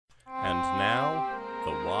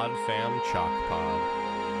The Wad Fam Chalk Pod.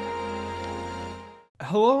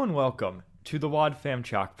 Hello and welcome to the Wad Fam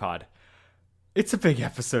Chalk Pod. It's a big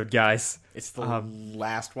episode, guys. It's the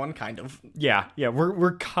last one, kind of. Yeah,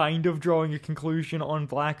 we're kind of drawing a conclusion on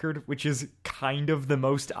Blackguard, which is kind of the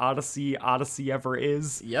most Odyssey ever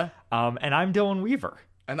is. Yeah. And I'm Dylan Weaver.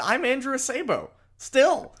 And I'm Andrew Sabo.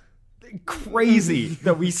 Still. Crazy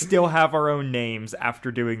that we still have our own names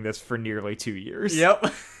after doing this for nearly 2 years.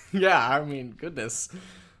 Yep. Yeah, I mean, goodness.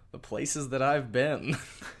 The places that I've been.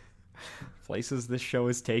 Places this show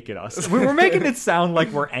has taken us. We're making it sound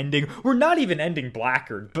like we're not even ending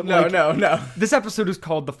Blackguard, but No. This episode is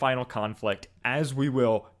called The Final Conflict, as we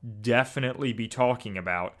will definitely be talking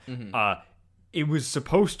about. It was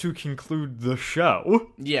supposed to conclude the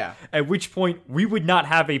show. Yeah. At which point we would not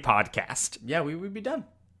have a podcast. Yeah, we would be done.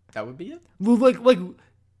 That would be it. Well, like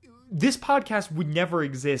this podcast would never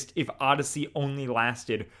exist if Odyssey only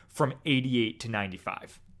lasted from 88 to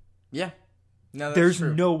 95. Yeah. No, that's There's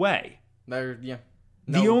true. no way. Yeah.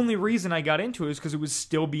 The only reason I got into it is because it was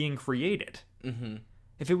still being created. Mm-hmm.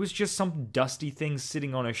 If it was just some dusty thing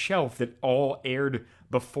sitting on a shelf that all aired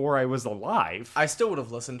before I was alive, I still would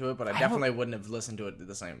have listened to it, but I definitely wouldn't have listened to it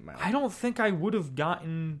the same amount. I don't think I would have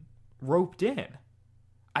gotten roped in.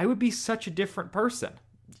 I would be such a different person.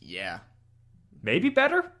 Yeah. Maybe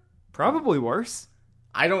better, probably worse.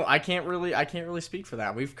 I can't really speak for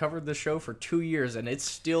that. We've covered the show for 2 years, and it's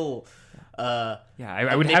still I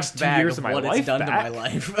would have 2 years of my what life it's done back. to my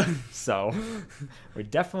life. So we'd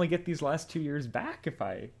definitely get these last 2 years back if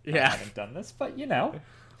I hadn't done this. But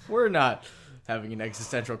We're not having an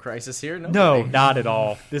existential crisis here. No, not at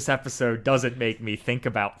all. This episode doesn't make me think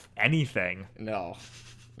about anything. No.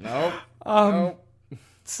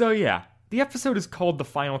 So yeah, the episode is called The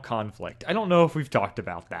Final Conflict. I don't know if we've talked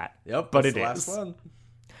about that. Yep, but that's it the is. last one.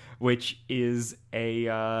 Which is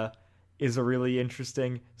a really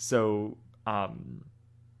interesting. So I'm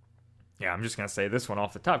just gonna say this one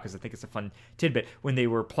off the top because I think it's a fun tidbit. When they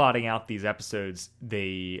were plotting out these episodes,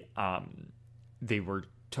 they were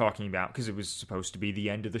talking about, because it was supposed to be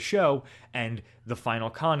the end of the show, and the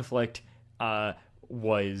final conflict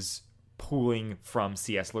was pulling from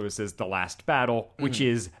C.S. Lewis's The Last Battle, which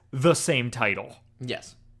is the same title.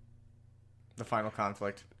 Yes. The final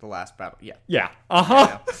conflict, the last battle. Yeah. Yeah.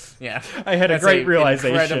 Yeah. I had That's a great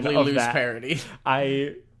realization incredibly of loose that. parody.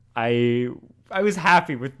 I was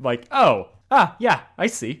happy with yeah, I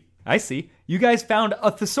see. You guys found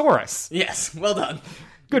a thesaurus. Yes. Well done.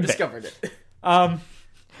 Good You bit. discovered it.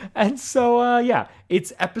 And so,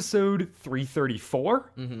 it's episode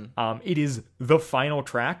 334. It is the final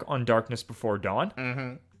track on Darkness Before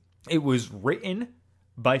Dawn. It was written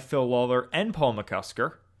by Phil Lawler and Paul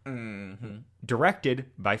McCusker. Directed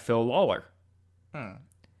by Phil Lawler. And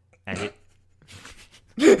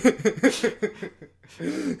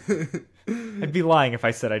I'd be lying if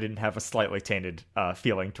I said I didn't have a slightly tainted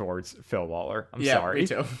feeling towards Phil Lawler. I'm sorry. Me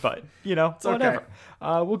too. But, whatever.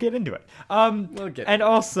 Okay. We'll get into it. And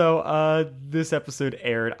Also, this episode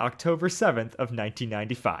aired October 7th of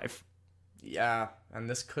 1995. Yeah, and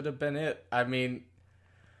this could have been it. I mean,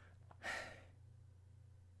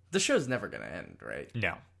 the show's never going to end, right?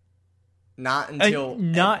 No. Not until...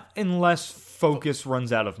 not unless Focus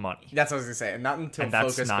runs out of money. That's what I was going to say. Not until And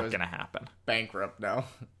that's Focus not goes going to happen. bankrupt, no.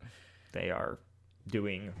 They are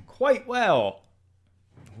doing quite well.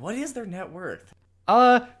 What is their net worth?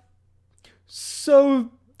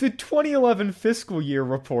 So the 2011 fiscal year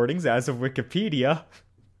reportings, as of Wikipedia,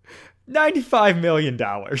 $95 million.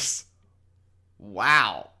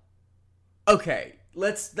 Wow. Okay,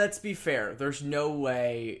 let's be fair. There's no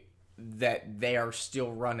way that they are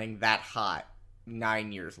still running that hot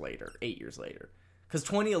 8 years later. Because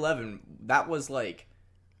 2011, that was like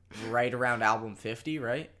right around album 50,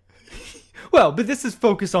 right? Well, but this is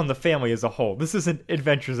focused on the family as a whole. This isn't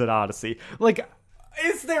Adventures in Odyssey. Like,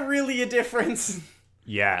 Is there really a difference?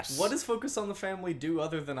 yes. What does Focus on the Family do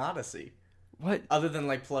other than Odyssey? What? Other than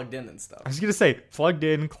like Plugged In and I stuff. was gonna say Plugged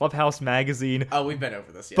In, Clubhouse Magazine, Oh, we've been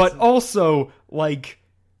over this, yes. but also like,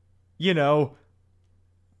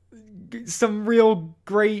 some real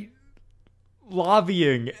great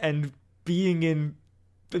lobbying and being in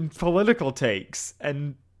political takes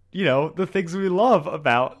and the things we love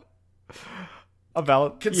about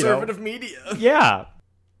conservative media. Yeah.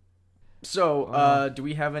 So, do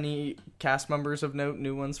we have any cast members of note,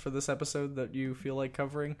 new ones for this episode that you feel like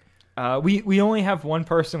covering? We only have one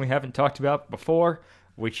person we haven't talked about before,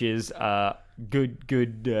 which is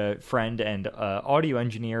good friend and audio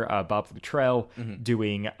engineer Bob Luttrell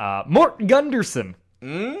doing Mort Gunderson,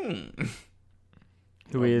 who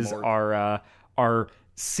is Mort. our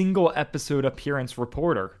single episode appearance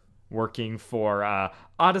reporter working for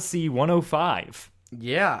Odyssey 105.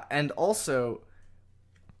 Yeah, and also,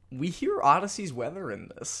 we hear Odyssey's weather in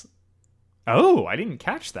this. Oh, I didn't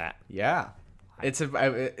catch that. Yeah.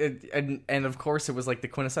 And of course it was like the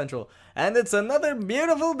quintessential, and it's another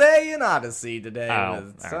beautiful day in Odyssey today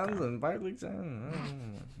with suns and partly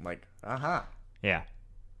sun. Like, Yeah.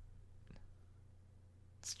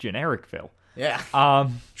 It's Genericville. Yeah.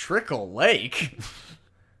 Trickle Lake.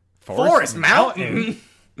 Forest Mountain.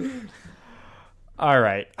 All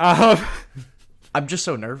right. I'm just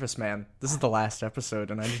so nervous, man. This is the last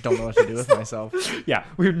episode, and I just don't know what to do with myself. Yeah,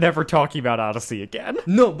 we're never talking about Odyssey again.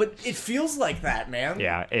 No, but it feels like that, man.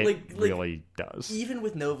 Yeah, it really does. Even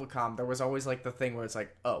with Novacom, there was always like the thing where it's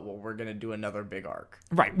like, oh, well, we're gonna do another big arc.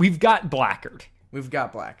 Right, we've got Blackguard. We've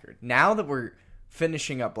got Blackguard. Now that we're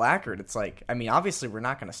finishing up Blackguard, it's like, I mean, obviously we're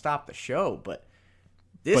not gonna stop the show, but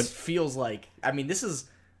this feels like, I mean, this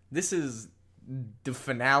is the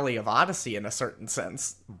finale of Odyssey in a certain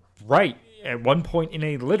sense. Right, at one point in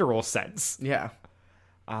a literal sense. Yeah.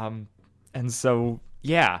 And so,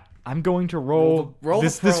 yeah, I'm going to roll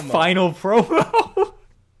this final promo.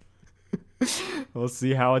 We'll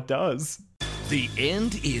see how it does. The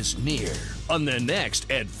end is near on the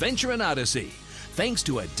next Adventure in Odyssey. Thanks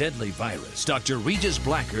to a deadly virus, Dr. Regis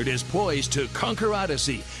Blackguard is poised to conquer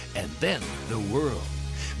Odyssey and then the world.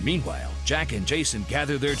 Meanwhile, Jack and Jason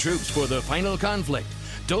gather their troops for the final conflict.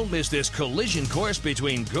 Don't miss this collision course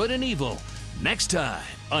between good and evil next time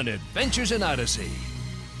on Adventures in Odyssey.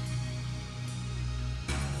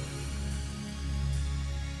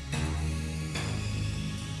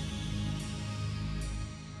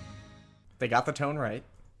 They got the tone right.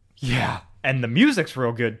 Yeah, and the music's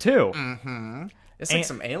real good too. Mm-hmm. It's like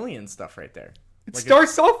some alien stuff right there. It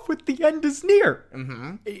starts off with the end is near.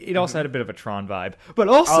 Mm-hmm. It also had a bit of a Tron vibe. But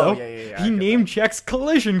also, he name checks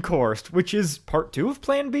Collision Course, which is part 2 of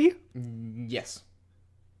Plan B? Yes.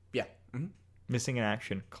 Yeah. Mm-hmm. Missing in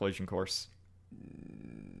action, Collision Course.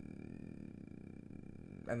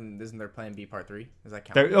 And isn't there Plan B part 3? Does that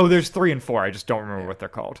count? There's 3 and 4. I just don't remember what they're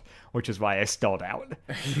called, which is why I stalled out.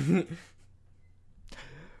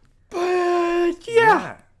 But,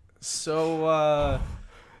 yeah. So,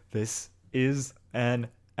 this is an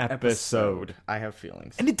episode. I have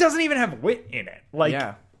feelings. And it doesn't even have wit in it. Like,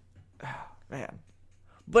 yeah. Man.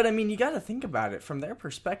 But, I mean, you got to think about it. From their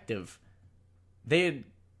perspective, they had,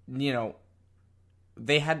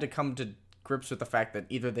 they had to come to grips with the fact that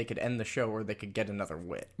either they could end the show or they could get another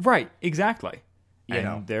wit. Right, exactly. You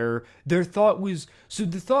know. Their thought was... So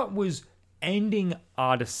the thought was ending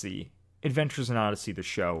Odyssey, Adventures in Odyssey, the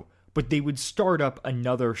show, but they would start up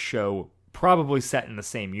another show probably set in the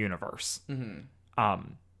same universe. Mm-hmm.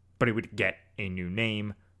 But it would get a new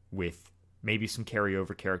name with maybe some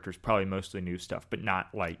carryover characters, probably mostly new stuff, but not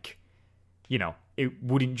like, it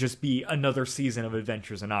wouldn't just be another season of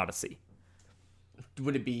Adventures in Odyssey.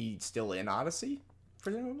 Would it be still in Odyssey,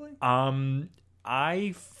 presumably?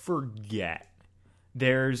 I forget.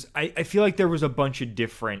 I feel like there was a bunch of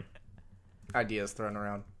different ideas thrown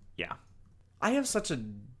around. Yeah. I have such a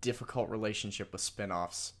difficult relationship with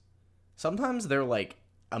spin-offs. Sometimes they're like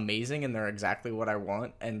amazing and they're exactly what I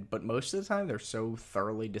want, but most of the time they're so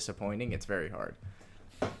thoroughly disappointing it's very hard.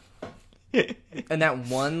 And that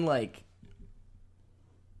one, like,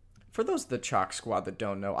 for those of the Chalk Squad that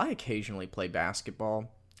don't know, I occasionally play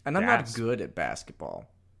basketball, and I'm not good at basketball,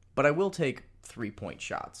 but I will take 3-point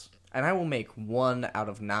shots, and I will make 1 out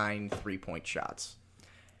of 9 3-point shots.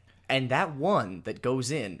 And that one that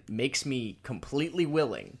goes in makes me completely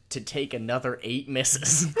willing to take another 8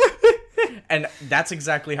 misses. And that's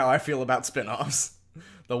exactly how I feel about spinoffs.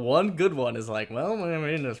 The one good one is like, well, I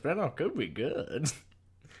mean, the spinoff could be good.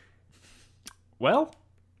 Well,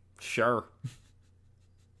 sure.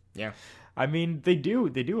 Yeah. I mean, they do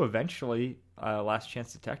eventually Last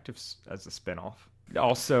Chance Detectives as a spinoff.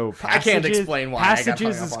 Also, Passages, I can't explain why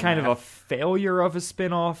Passages is kind of a failure of a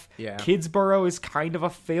spinoff. Yeah. Kidsborough is kind of a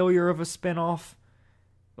failure of a spinoff.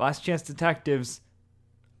 Last Chance Detectives,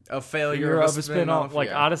 a failure of a spinoff. Like,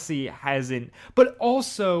 Odyssey hasn't. But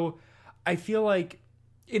also, I feel like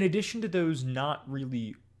in addition to those not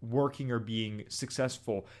really working or being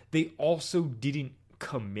successful, they also didn't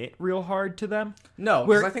commit real hard to them. No,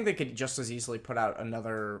 because I think they could just as easily put out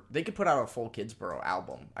they could put out a full Kidsborough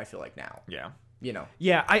album, I feel like now. Yeah.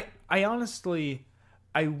 Yeah, I honestly,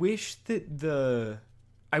 I wish that the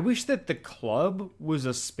club was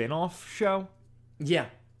a spin-off show. Yeah,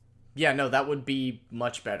 no, that would be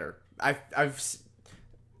much better.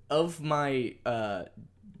 Of my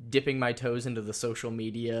dipping my toes into the social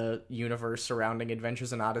media universe surrounding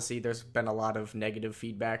Adventures in Odyssey, there's been a lot of negative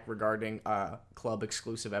feedback regarding club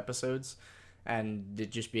exclusive episodes, and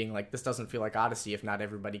it just being like, this doesn't feel like Odyssey if not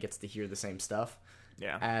everybody gets to hear the same stuff.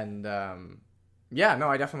 Yeah. And yeah, no,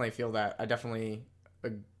 I definitely feel that. I definitely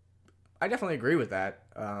agree with that.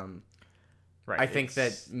 Right. I think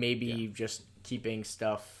that maybe just keeping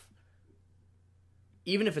stuff,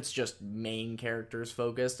 even if it's just main characters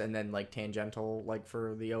focused and then like tangential, like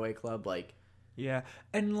for the OA club, like Yeah,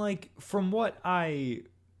 and like from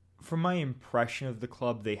my impression of the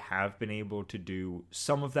club, they have been able to do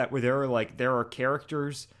some of that where there are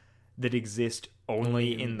characters that exist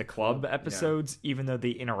only in the club episodes, even though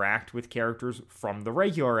they interact with characters from the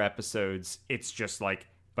regular episodes. It's just like,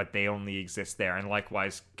 but they only exist there, and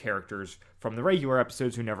likewise characters from the regular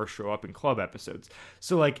episodes who never show up in club episodes.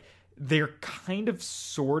 So like they're kind of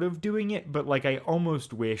sort of doing it, but like I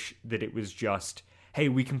almost wish that it was just, hey,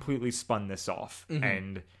 we completely spun this off,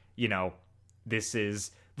 and this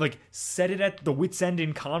is like, set it at the Wits End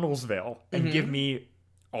in Connellsville and give me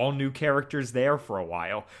all new characters there for a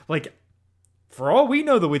while. Like, for all we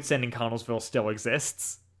know, the Wits End in Connellsville still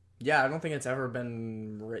exists. yeah, I don't think it's ever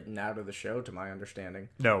been written out of the show, to my understanding.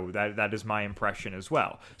 No, that is my impression as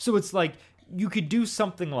well. So it's like, you could do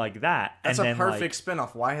something like that. That's and a then, perfect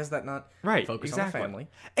spin-off. Why has that not focused on the family?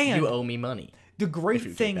 And you owe me money. The great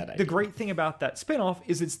you thing, take that the idea. great thing about that spinoff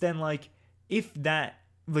is it's then like, if that,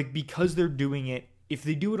 like, because they're doing it, if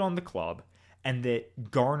they do it on the club and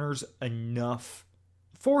that garners enough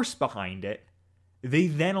force behind it, they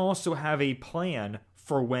then also have a plan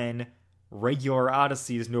for when regular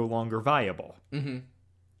Odyssey is no longer viable. Mm-hmm.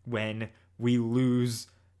 When we lose,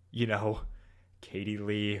 Katie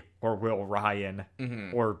Lee or Will Ryan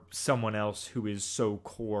or someone else who is so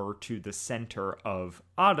core to the center of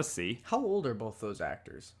Odyssey. How old are both those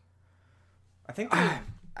actors? I think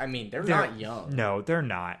they're not young. No, they're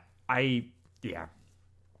not.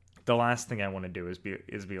 The last thing I want to do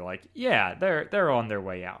is be like, yeah, they're on their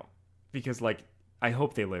way out, because like I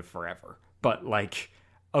hope they live forever, but like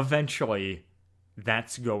eventually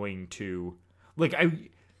that's going to like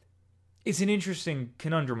it's an interesting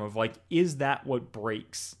conundrum of like, is that what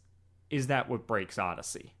breaks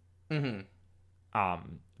Odyssey?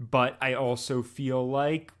 But I also feel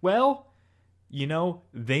like, well,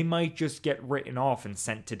 they might just get written off and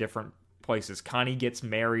sent to different places. Connie gets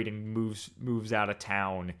married and moves out of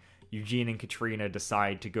town. Eugene and Katrina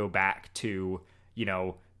decide to go back to,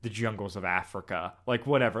 the jungles of Africa. Like,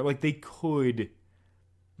 whatever. Like, they could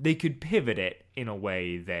pivot it in a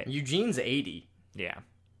way that... Eugene's 80. Yeah.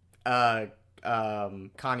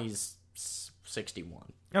 Connie's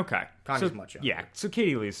 61. Okay. Connie's much younger. Yeah, so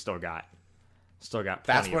Katie Lee's still got plenty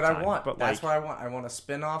That's what of time, I want. But That's what I want. I want a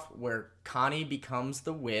spin-off where Connie becomes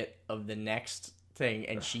the wit of the next thing,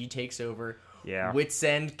 and she takes over Wits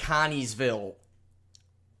End Conniesville.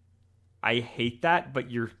 I hate that, but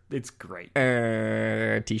it's great.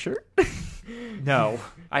 T-shirt? No,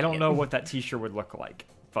 I don't know what that T-shirt would look like,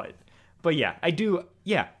 but yeah, I do.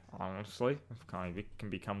 Yeah, honestly, if Connie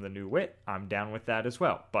can become the new wit, I'm down with that as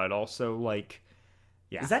well. But also, like,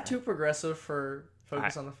 yeah, is that too progressive for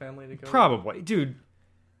Focus on the Family to go? Probably, dude.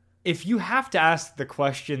 If you have to ask the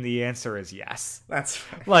question, the answer is yes. That's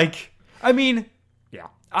fair. Like, I mean, yeah.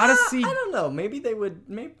 Odyssey. I don't know. Maybe they would.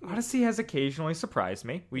 Maybe Odyssey has occasionally surprised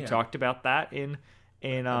me. We talked about that in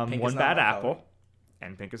Pink One Is Not Bad My Apple, Color.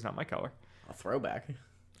 and Pink Is Not My Color. A throwback.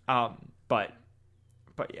 But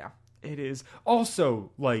yeah, it is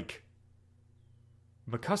also like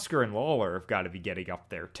McCusker and Lawler have got to be getting up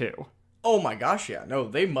there too. Oh my gosh, yeah. No,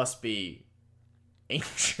 they must be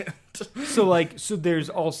ancient. So there's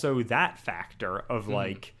also that factor of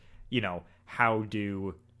like, how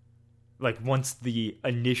do, like, once the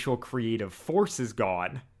initial creative force is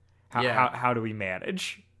gone, how do we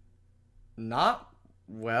manage? Not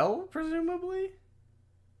well, presumably.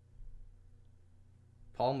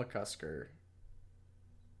 Paul McCusker.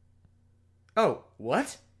 Oh,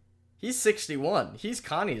 what? He's 61. He's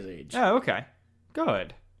Connie's age. Oh, okay.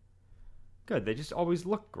 Good. They just always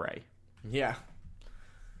look gray. Yeah.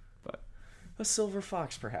 But a silver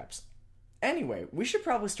fox, perhaps. Anyway, we should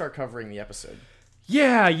probably start covering the episode.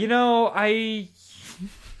 Yeah,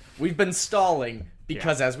 We've been stalling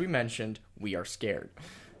because, as we mentioned, we are scared.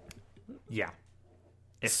 Yeah.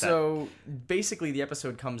 So, basically, the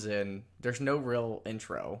episode comes in. There's no real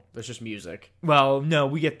intro. There's just music. Well, no,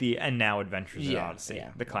 we get the And Now Adventures in Odyssey.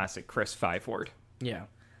 Yeah. The classic Chris Five-word. Yeah.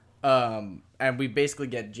 And we basically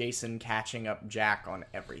get Jason catching up Jack on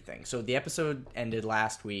everything. So, the episode ended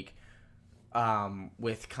last week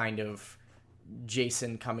with kind of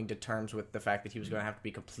Jason coming to terms with the fact that he was going to have to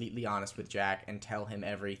be completely honest with Jack and tell him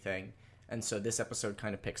everything. And so this episode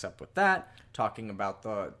kind of picks up with that, talking about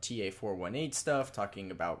the TA-418 stuff, talking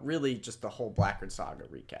about really just the whole Blackguard saga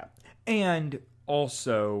recap. And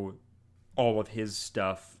also all of his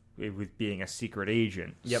stuff with being a secret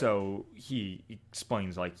agent. Yep. So he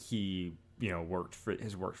explains like he, worked for the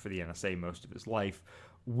NSA most of his life.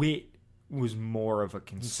 Wit was more of a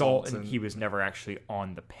consultant. He was never actually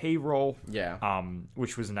on the payroll. Yeah.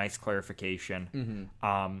 Which was a nice clarification.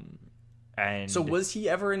 And so was he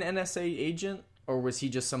ever an NSA agent, or was he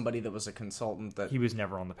just somebody that was a consultant that... he was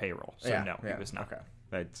never on the payroll. So no, he was not. Okay.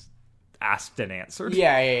 That's asked and answered.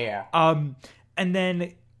 Yeah. And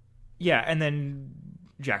then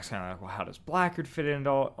Jack's kind of like, well, how does Blackguard fit into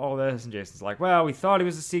all this? And Jason's like, well, we thought he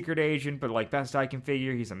was a secret agent, but like best I can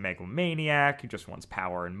figure, he's a megalomaniac who just wants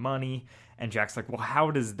power and money. And Jack's like, well,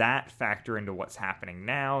 how does that factor into what's happening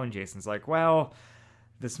now? And Jason's like, well,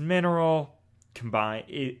 this mineral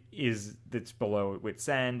that's below Wit's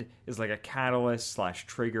End is like a catalyst /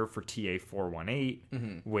 trigger for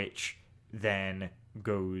TA-418, which then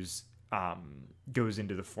goes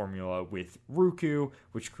into the formula with Ruku,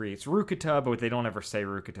 which creates Rukata, but they don't ever say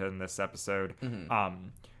Rukata in this episode.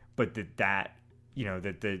 But the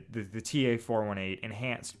TA-418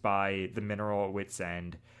 enhanced by the mineral at Wit's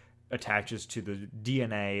End attaches to the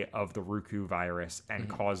DNA of the Ruku virus and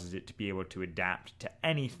causes it to be able to adapt to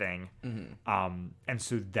anything. And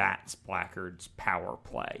so that's Blackguard's power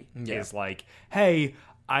play. Is like, hey,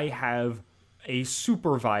 I have a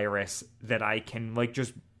super virus that I can like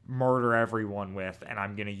just murder everyone with, and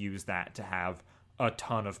I'm going to use that to have a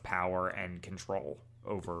ton of power and control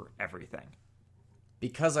over everything.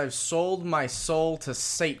 Because I've sold my soul to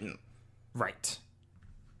Satan. Right.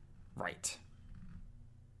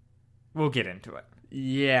 We'll get into it.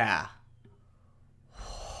 Yeah.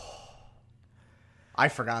 I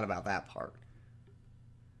forgot about that part.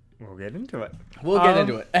 We'll get into it.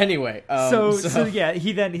 Anyway, so yeah,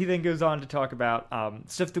 he then goes on to talk about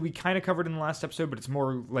stuff that we kind of covered in the last episode, but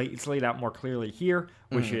it's laid out more clearly here,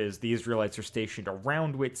 which is the Israelites are stationed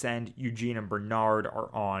around Wit's End. Eugene and Bernard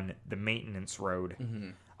are on the maintenance road,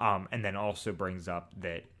 and then also brings up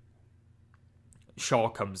that Shaw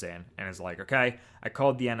comes in and is like, okay, I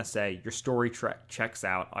called the NSA. Your story checks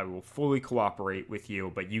out. I will fully cooperate with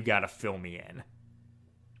you, but you got to fill me in.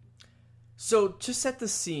 So, to set the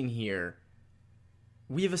scene here,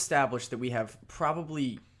 we have established that we have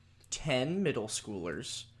probably 10 middle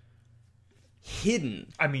schoolers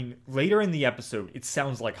hidden. I mean, later in the episode, it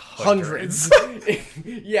sounds like hundreds.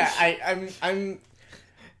 Yeah, I'm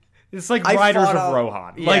It's like Riders of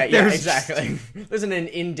Rohan. Yeah, exactly. There's an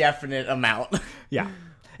indefinite amount. Yeah.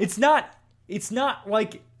 It's not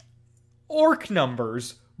like orc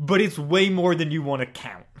numbers, but it's way more than you want to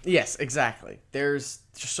count. Yes, exactly. There's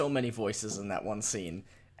just so many voices in that one scene,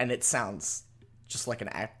 and it sounds just like an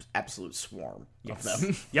absolute swarm of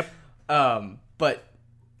them. Yep. But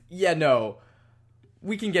yeah, no,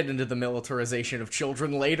 we can get into the militarization of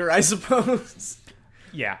children later, I suppose.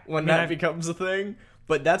 Yeah, when that becomes a thing.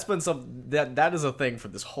 But that's been that is a thing for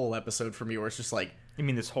this whole episode for me, where it's just like, you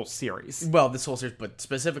mean this whole series? Well, this whole series, but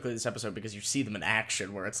specifically this episode, because you see them in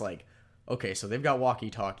action, where it's like, okay, so they've got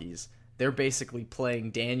walkie-talkies. They're basically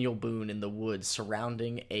playing Daniel Boone in the woods,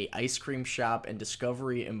 surrounding a ice cream shop and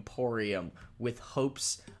Discovery Emporium with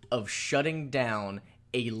hopes of shutting down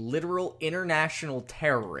a literal international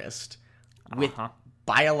terrorist with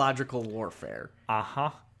biological warfare.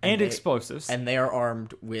 And explosives. And they are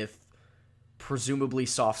armed with presumably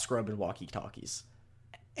soft scrub and walkie-talkies.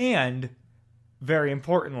 And, very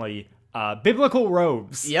importantly, biblical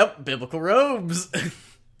robes. Yep, biblical robes.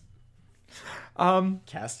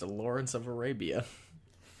 Cast of Lawrence of Arabia.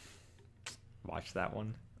 Watched that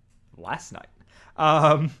one last night.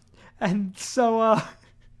 And so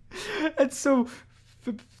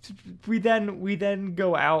we then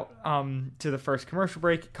go out to the first commercial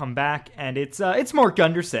break, come back, and it's Mark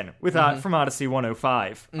Gunderson with from Odyssey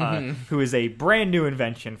 105, who is a brand new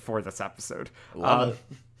invention for this episode. Love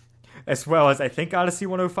it. As well as I think Odyssey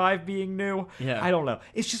 105 being new. Yeah. I don't know.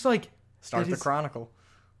 It's just like Start the Chronicle.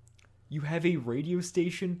 You have a radio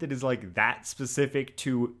station that is like that specific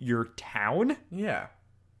to your town? Yeah.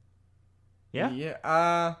 Yeah?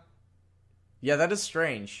 Yeah. Yeah, that is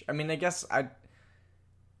strange. I mean, I guess I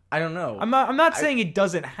don't know. I'm not saying it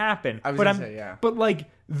doesn't happen. I was gonna say, yeah. But like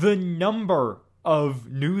the number of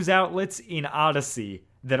news outlets in Odyssey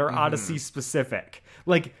that are Odyssey specific.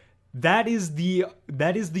 Like that is the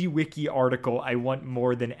wiki article I want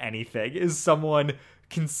more than anything, is someone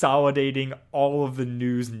consolidating all of the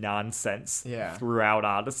news nonsense throughout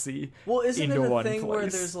Odyssey. Well, isn't into it a one thing place. where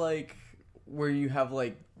there's like where you have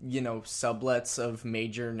like, you know, sublets of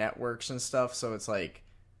major networks and stuff, so it's like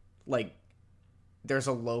there's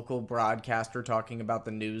a local broadcaster talking about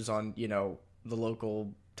the news on, the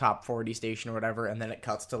local top 40 station or whatever, and then it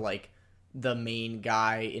cuts to, like, the main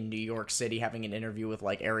guy in New York City having an interview with,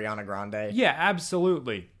 like, Ariana Grande. Yeah,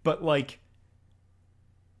 absolutely. But, like,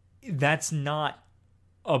 that's not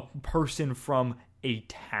a person from a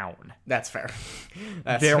town. That's fair.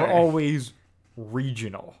 They're always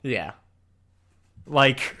regional. Yeah.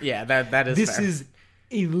 Like, Yeah, that is this fair. is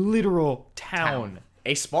a literal town.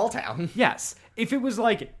 A small town. Yes. If it was,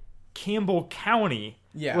 like, Campbell County,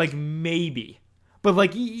 Yeah. like, maybe. But,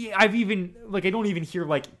 like, I don't even hear,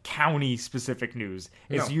 like, county-specific news.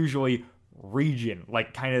 It's No. usually region,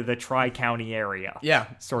 like, kind of the Tri-County area. Yeah.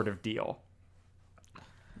 Sort of deal.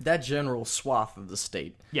 That general swath of the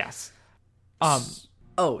state. Yes.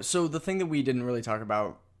 So the thing that we didn't really talk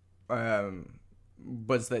about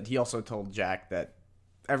was that he also told Jack that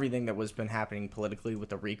everything that was been happening politically with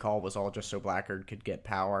the recall was all just so Blackguard could get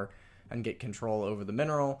power and get control over the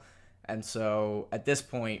mineral. And so at this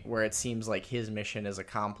point, where it seems like his mission is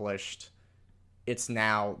accomplished, it's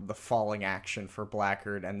now the falling action for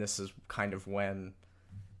Blackguard, and this is kind of when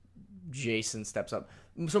Jason steps up.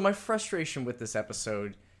 So my frustration with this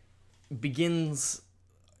episode begins...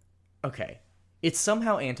 Okay. It's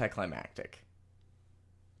somehow anticlimactic.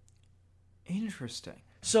 Interesting.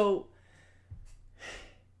 So,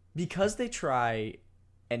 because they try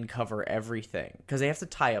and cover everything, because they have to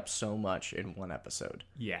tie up so much in one episode,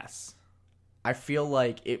 Yes. I feel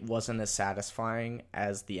like it wasn't as satisfying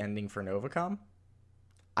as the ending for Novacom.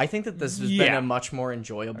 I think that this has been Yeah. a much more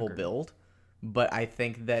enjoyable build, but I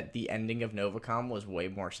think that the ending of Novacom was way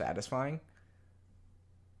more satisfying.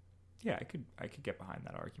 Yeah, I could get behind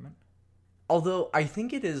that argument. Although I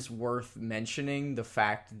think it is worth mentioning the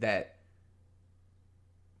fact that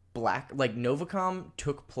Novacom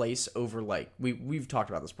took place over, like, we've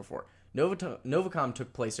talked about this before. Novacom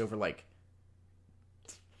took place over, like,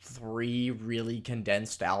 3 really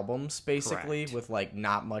condensed albums, basically, Correct. with, like,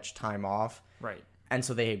 not much time off. Right. And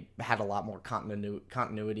so they had a lot more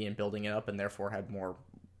continuity in building it up, and therefore had more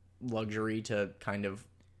luxury to kind of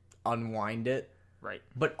unwind it. Right.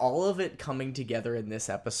 But all of it coming together in this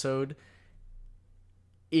episode,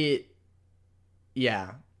 it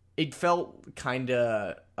felt kind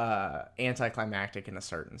of anticlimactic in a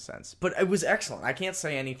certain sense. But it was excellent. I can't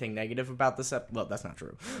say anything negative about this well, that's not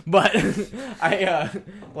true. But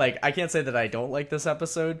I can't say that I don't like this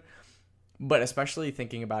episode. But especially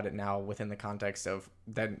thinking about it now within the context of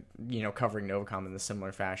then, covering Novacom in the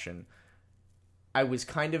similar fashion, I was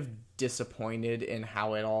kind of disappointed in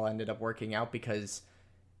how it all ended up working out, because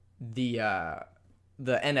the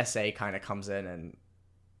NSA kind of comes in and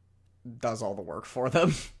does all the work for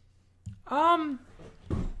them. I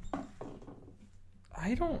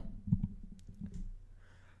don't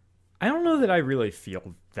know that I really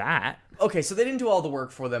feel that. Okay, so they didn't do all the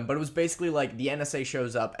work for them, but it was basically like the NSA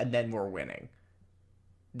shows up and then we're winning.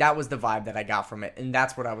 That was the vibe that I got from it, and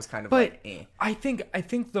that's what I was kind of But like, eh. I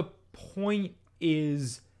think the point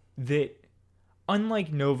is that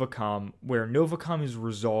unlike Novacom, where Novacom is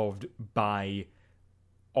resolved by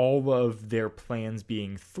all of their plans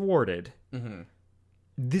being thwarted,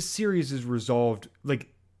 this series is resolved,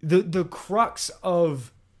 like, the crux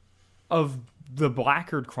of the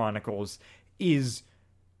Blackguard Chronicles is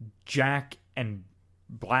Jack and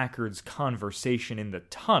Blackguard's conversation in the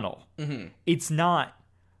tunnel. It's not,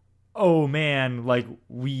 oh man, like,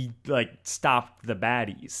 we, like, stopped the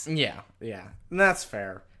baddies. Yeah. And that's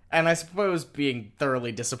fair. And I suppose being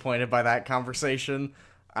thoroughly disappointed by that conversation,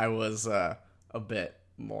 I was a bit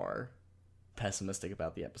more pessimistic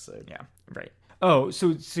about the episode. Yeah, right. Oh,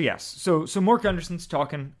 so yes. So Mork Anderson's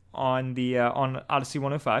talking on the on Odyssey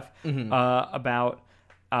 105 about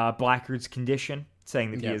Blackguard's condition,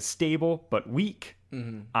 saying that he is stable but weak.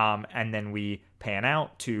 And then we pan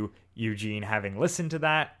out to Eugene having listened to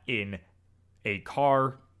that in a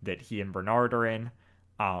car that he and Bernard are in.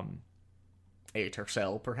 A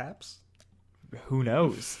Tercel, perhaps? Who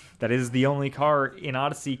knows? That is the only car in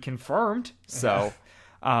Odyssey confirmed. So,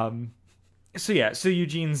 so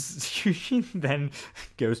Eugene then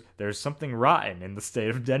goes, "There's something rotten in the state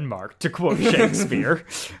of Denmark," to quote Shakespeare.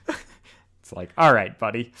 It's like, all right,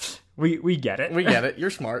 buddy, we get it. We get it. You're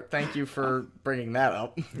smart. Thank you for bringing that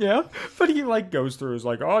up. Yeah, but he, like, goes through, is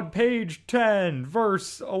like, on page 10,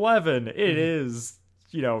 verse 11, it is,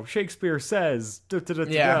 Shakespeare says,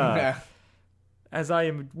 Yeah. as I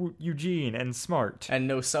am Eugene and smart. And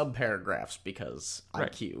no sub-paragraphs because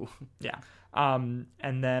IQ. Yeah. And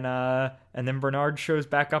then Bernard shows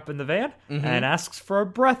back up in the van and asks for a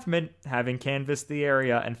breath mint, having canvassed the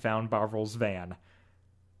area and found Barvel's van.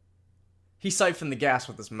 He siphoned the gas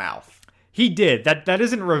with his mouth. He did. That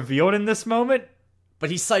isn't revealed in this moment,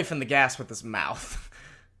 But he siphoned the gas with his mouth.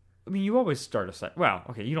 I mean, you always start a siphon. Well,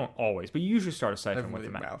 okay, you don't always, but you usually start a siphon with the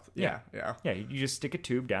mouth. Yeah. Yeah, you just stick a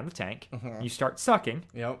tube down the tank, you start sucking,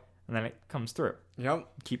 Yep. and then it comes through. Yep.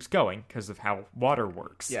 It keeps going because of how water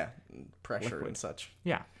works. Yeah. Pressure and such.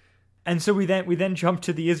 Yeah. And so we then jump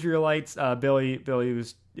to the Israelites. Billy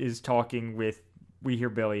is talking with. We hear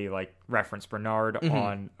Billy like reference Bernard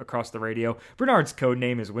on across the radio. Bernard's code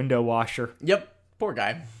name is Window Washer. Yep. Poor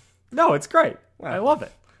guy. No, it's great. Wow. I love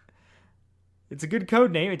it. It's a good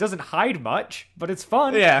code name. It doesn't hide much, but it's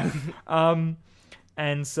fun. Yeah.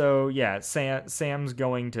 And so yeah, Sam's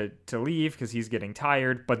going to leave because he's getting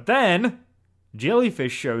tired. But then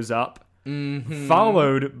Jellyfish shows up,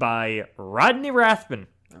 followed by Rodney Rathbun.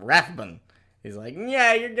 Rathbun. He's like,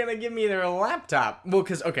 yeah, you're gonna give me their laptop. Well,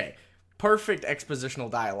 because, okay, perfect expositional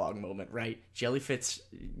dialogue moment, right? Jellyfish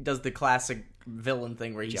does the classic villain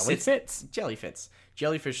thing where he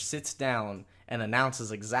Jellyfish sits down and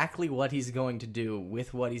announces exactly what he's going to do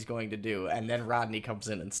with what he's going to do, and then Rodney comes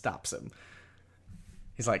in and stops him.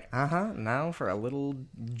 He's like, now for a little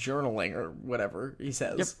journaling or whatever he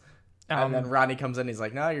says. Yep. And then Rodney comes in, he's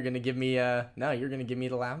like, no, you're gonna give me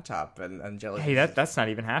the laptop, and Jellyfish. Hey, that's not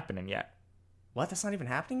even happening yet. What? That's not even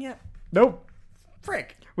happening yet? Nope.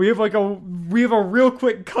 Frick. We have a real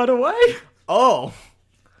quick cutaway. Oh.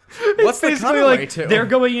 What's the Basically cutaway like to? they're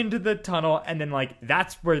going into the tunnel, and then like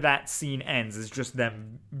that's where that scene ends. Is just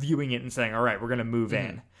them viewing it and saying, "All right, we're gonna move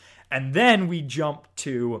in," and then we jump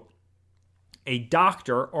to a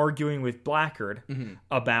doctor arguing with Blackard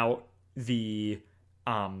about the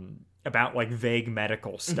about like vague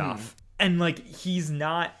medical stuff, and like he's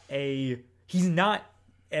not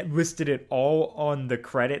listed at all on the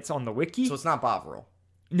credits on the wiki. So it's not Bovril.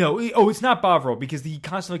 No, it's not Bovril because he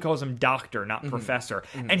constantly calls him doctor, not professor.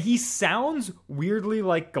 And he sounds weirdly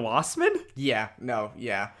like Glossman. Yeah, no,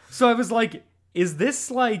 yeah. So I was like, is this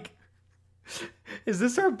our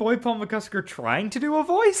boy Paul McCusker trying to do a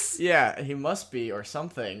voice? Yeah, he must be, or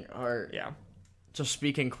something. Or Yeah. just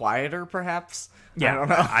speaking quieter, perhaps? Yeah, I don't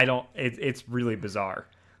know. I don't, it's really bizarre.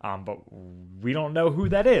 But we don't know who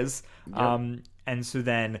that is. Yep. And so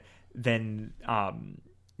then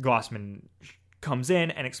Glossman comes in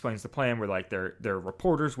and explains the plan. We're like, they're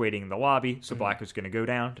reporters waiting in the lobby, so Blacker's going to go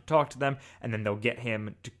down to talk to them, and then they'll get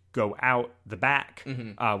him to go out the back,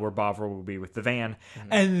 where Bovril will be with the van,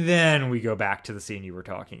 and then we go back to the scene you were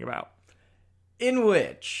talking about. In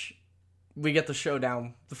which we get the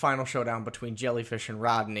final showdown between Jellyfish and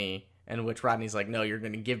Rodney, in which Rodney's like, no, you're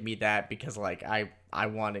going to give me that because, like, I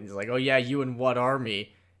want it. He's like, oh, yeah, you and what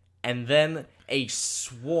army? And then a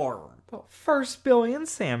swarm. Well, first Billy and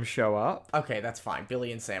Sam show up. Okay, that's fine.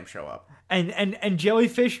 Billy and Sam show up. And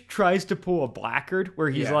Jellyfish tries to pull a Blackard where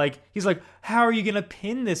he's like, how are you gonna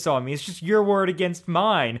pin this on me? It's just your word against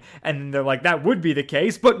mine. And they're like, that would be the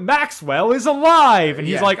case, but Maxwell is alive. And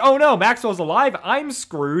he's like, oh no, Maxwell's alive. I'm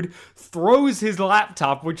screwed. Throws his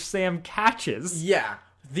laptop, which Sam catches. Yeah,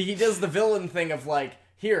 he does the villain thing of like,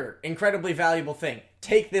 here, incredibly valuable thing.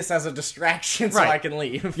 Take this as a distraction so I can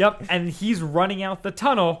leave. Yep, and he's running out the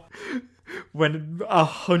tunnel when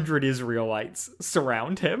 100 Israelites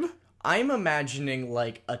surround him. I'm imagining,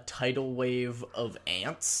 like, a tidal wave of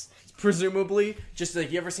ants, presumably. Just,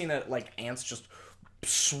 like, you ever seen that, like, ants just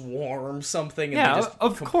swarm something? And Yeah, they just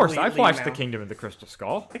of course. I've completely watched The mount- Kingdom of the Crystal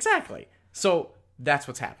Skull. Exactly. So, that's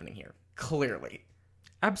what's happening here. Clearly.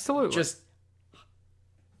 Absolutely. Just,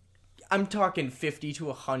 I'm talking 50 to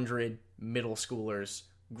 100 middle schoolers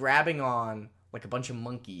grabbing on like a bunch of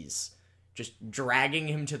monkeys, just dragging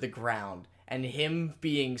him to the ground, and him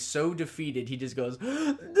being so defeated, he just goes,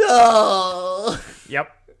 no!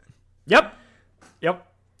 Yep.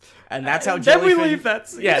 And that's how Then Jellyfish... we leave that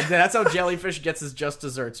scene. Yeah, that's how Jellyfish gets his just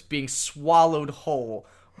desserts, being swallowed whole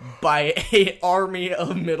by an army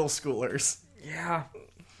of middle schoolers. Yeah.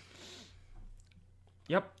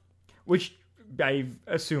 Yep. Which I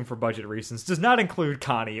assume for budget reasons does not include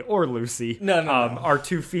Connie or Lucy. No. Our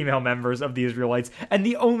two female members of the Israelites, and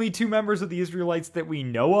the only two members of the Israelites that we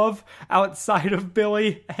know of outside of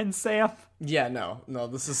Billy and Sam. Yeah, no,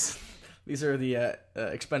 these are the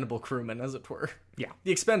expendable crewmen, as it were. Yeah.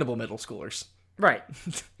 The expendable middle schoolers. Right.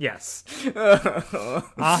 Yes. No,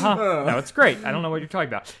 it's great. I don't know what you're talking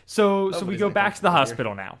about. So we go back to the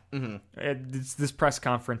hospital now. It's this press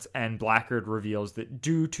conference, and Blackard reveals that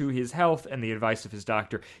due to his health and the advice of his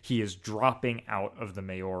doctor, he is dropping out of the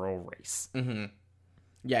mayoral race.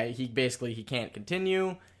 Yeah, he can't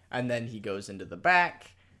continue, and then he goes into the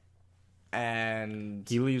back, and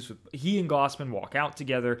He and Glossman walk out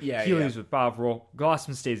together. Yeah, he yeah. leaves with Bovril.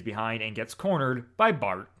 Glossman stays behind and gets cornered by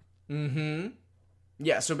Bart.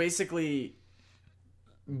 yeah, so basically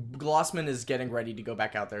Glossman is getting ready to go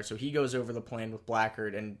back out there, so he goes over the plan with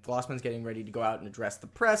Blackguard, and Glossman's getting ready to go out and address the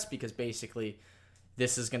press, because basically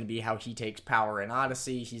this is going to be how he takes power in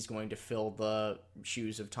Odyssey. He's going to fill the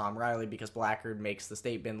shoes of Tom Riley, because Blackguard makes the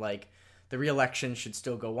statement, like, the re-election should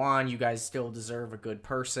still go on, you guys still deserve a good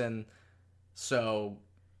person, so,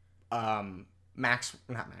 Glossman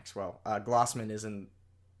is in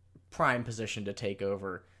prime position to take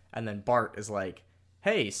over, and then Bart is like,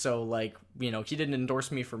 hey, so, like, you know, he didn't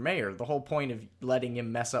endorse me for mayor. The whole point of letting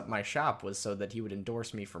him mess up my shop was so that he would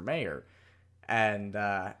endorse me for mayor. And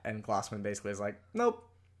Glossman basically is like, nope.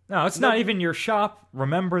 No, it's not even your shop.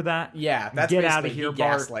 Remember that. Yeah, that's Get basically, out of here, he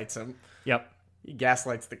Bart. gaslights him. Yep. He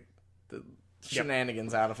gaslights the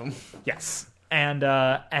shenanigans out of him. Yes. And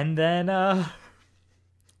then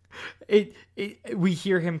we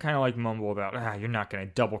hear him kind of like mumble about, you're not going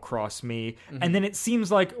to double cross me. And then it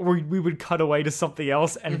seems like we would cut away to something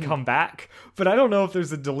else and come back. But I don't know if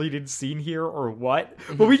there's a deleted scene here or what.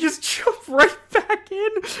 But we just jump right back in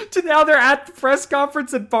to now they're at the press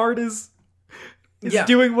conference and Bart is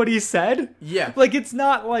doing what he said. Yeah. Like, it's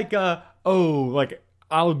not like,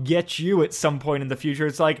 I'll get you at some point in the future.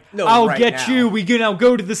 It's like, No, I'll right get now. you. We can now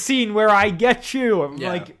go to the scene where I get you. I'm Yeah.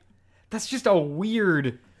 like, that's just a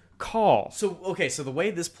weird call. So the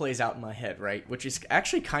way this plays out in my head, right, which is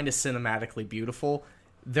actually kind of cinematically beautiful,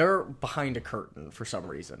 they're behind a curtain for some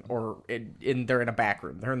reason, or they're in a back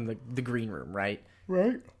room. They're in the green room, right?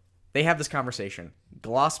 Right. They have this conversation.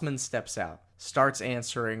 Glossman steps out, starts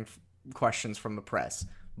answering questions from the press.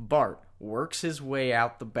 Bart works his way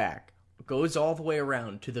out the back, goes all the way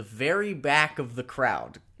around to the very back of the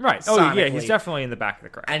crowd. Right. Oh, yeah, sonically, he's definitely in the back of the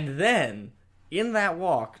crowd. and then, in that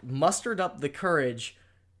walk, mustered up the courage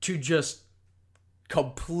to just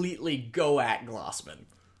completely go at Glossman.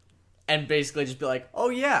 And basically just be like, oh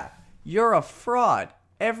yeah, you're a fraud.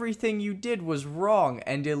 Everything you did was wrong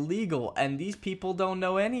and illegal, and these people don't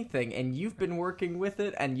know anything, and you've been working with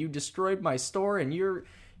it, and you destroyed my store, and you're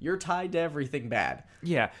tied to everything bad.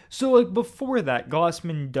 Yeah. So, like, before that,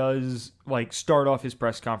 Glossman does, like, start off his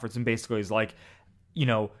press conference and basically is like, you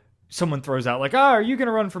know, someone throws out, like, are you going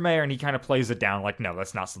to run for mayor? And he kind of plays it down like, no,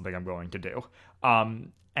 that's not something I'm going to do.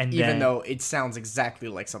 And Even then, though it sounds exactly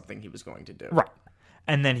like something he was going to do. Right.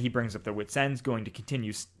 And then he brings up the wit's end's going to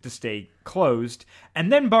continue to stay closed.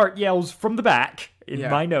 And then Bart yells from the back in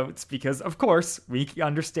my notes, because, of course, we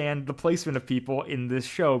understand the placement of people in this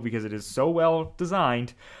show because it is so well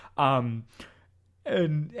designed. And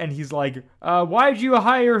he's like, why'd you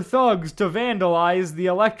hire thugs to vandalize the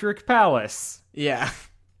Electric Palace? Yeah.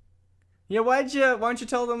 Yeah, why don't you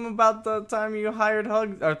tell them about the time you hired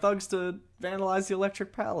thugs to vandalize the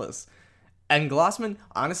Electric Palace? And Glossman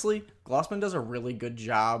does a really good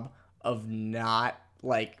job of not,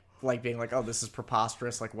 like being like, oh, this is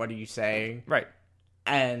preposterous, like, what are you saying? Right.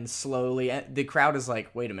 And slowly, the crowd is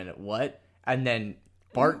like, wait a minute, what? And then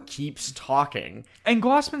Bart keeps talking. And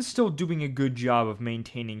Glossman's still doing a good job of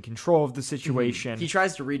maintaining control of the situation. He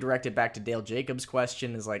tries to redirect it back to Dale Jacobs'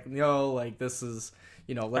 question, is like, no, like, this is,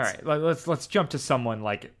 you know, let's... All right, let's jump to someone,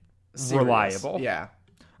 like, serious. reliable. Yeah.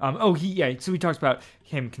 So he talks about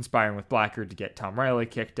him conspiring with Blackguard to get Tom Riley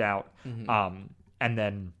kicked out.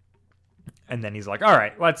 And then he's like, all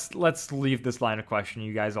right, let's leave this line of questioning.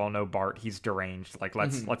 You guys all know Bart, he's deranged. Like,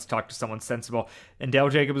 let's talk to someone sensible. And Dale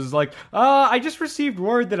Jacobs is like, I just received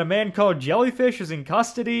word that a man called Jellyfish is in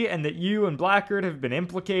custody and that you and Blackguard have been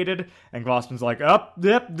implicated. And Glossman's like,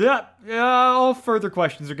 all further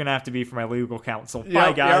questions are going to have to be for my legal counsel.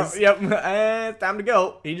 Bye, guys. Yep. Time to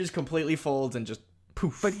go. He just completely folds and just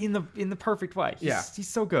poof. But in the perfect way. He's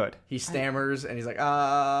so good. He stammers and he's like,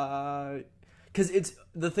 because it's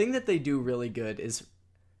the thing that they do really good is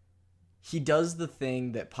he does the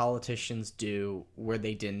thing that politicians do where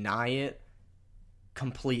they deny it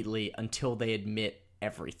completely until they admit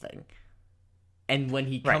everything. And when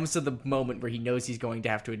he comes to the moment where he knows he's going to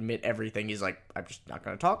have to admit everything, he's like, I'm just not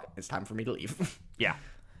going to talk. It's time for me to leave. Yeah.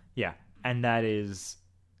 And that is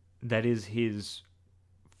his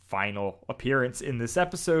final appearance in this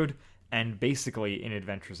episode and basically in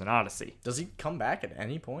Adventures in Odyssey. Does he come back at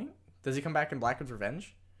any point? Does he come back in Blackguard's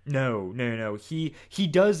Revenge? No. He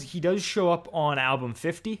does show up on album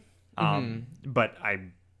 50. But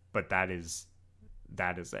that is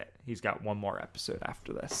it. He's got one more episode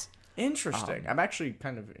after this. Interesting. I'm actually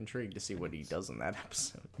kind of intrigued to see what he does in that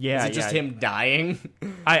episode. Yeah, is it just him dying?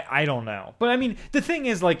 I don't know. But I mean, the thing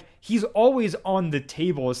is, like, he's always on the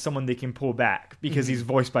table as someone they can pull back because he's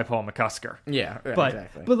voiced by Paul McCusker. Yeah,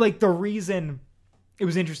 exactly. But like, the reason it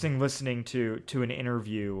was interesting listening to an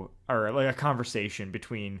interview or like a conversation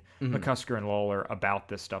between McCusker and Lawler about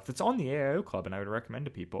this stuff that's on the AIO Club, and I would recommend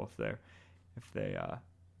to people if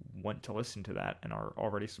want to listen to that and are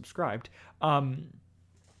already subscribed.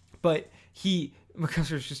 But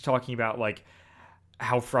McCusker's just talking about like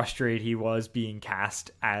how frustrated he was being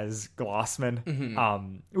cast as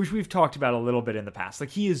Glossman, which we've talked about a little bit in the past. Like,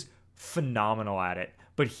 he is phenomenal at it,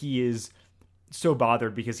 but he is so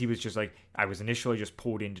bothered because he was just like, I was initially just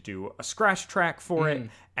pulled in to do a scratch track for it,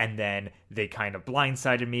 and then they kind of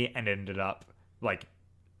blindsided me and ended up like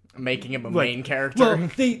making him a main character. Well,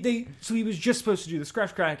 so he was just supposed to do the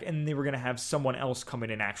scratch track, and they were going to have someone else come in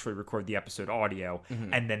and actually record the episode audio,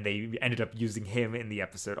 and then they ended up using him in the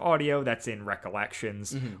episode audio. That's in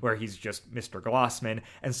Recollections, where he's just Mr. Glossman.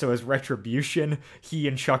 And so as retribution, he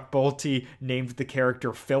and Chuck Bolte named the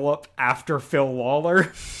character Philip after Phil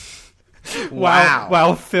Lawler. Wow.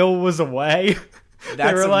 While Phil was away.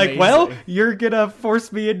 They were like, amazing. well, you're gonna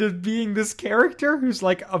force me into being this character who's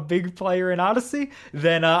like a big player in Odyssey,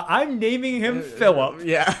 then I'm naming him Philip.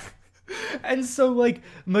 Yeah. And so like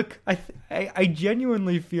I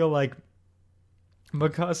genuinely feel like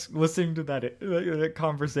listening to that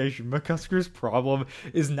conversation, McCusker's problem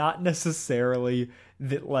is not necessarily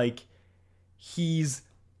that like he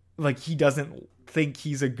doesn't think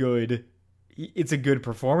it's a good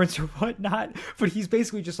performance or whatnot, but he's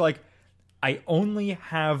basically just like, I only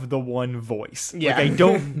have the one voice. Yeah. Like, I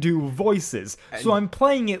don't do voices. So I'm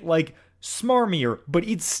playing it, like, smarmier, but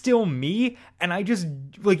it's still me, and I just,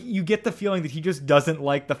 like, you get the feeling that he just doesn't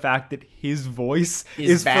like the fact that his voice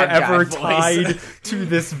is bad guy forever voice. tied to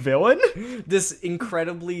this villain. This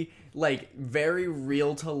incredibly, like, very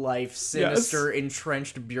real-to-life, sinister,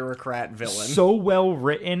 entrenched bureaucrat villain. So well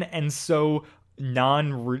written and so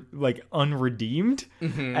unredeemed,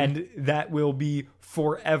 and that will be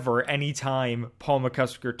forever. Anytime Paul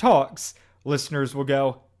McCusker talks, listeners will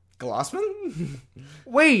go, Glossman?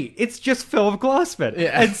 wait, it's just Philip Glossman.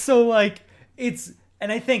 Yeah. And so like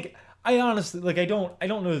and I think I honestly like I don't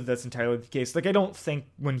know that that's entirely the case. Like, I don't think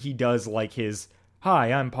when he does like his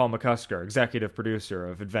hi, I'm Paul McCusker, executive producer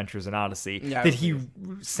of Adventures in Odyssey, that he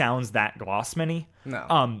sounds that Glossman-y.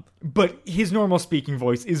 No. But his normal speaking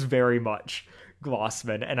voice is very much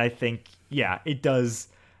Glossman, and I think, yeah, it does.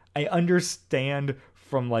 I understand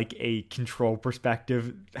from like a control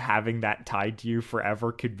perspective, having that tied to you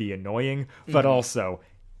forever could be annoying, but also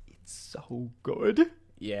it's so good.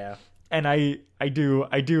 Yeah. And I do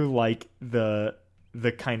like the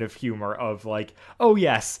kind of humor of like, oh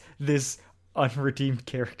yes, this unredeemed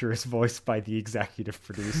character is voiced by the executive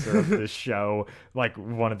producer of this show, like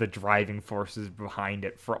one of the driving forces behind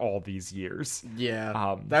it for all these years.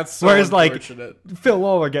 Yeah. That's so whereas like unfortunate. Phil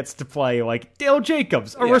Lawler gets to play like Dale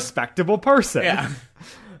Jacobs, a respectable person. Yeah.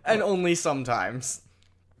 And only sometimes.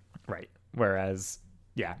 Right. Whereas,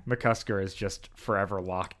 yeah, McCusker is just forever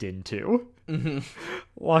locked into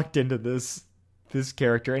this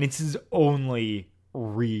character, and it's his only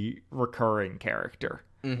recurring character.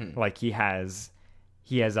 Like, he has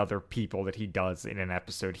other people that he does in an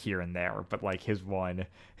episode here and there, but like his one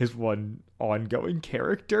ongoing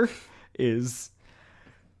character is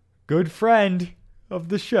good friend of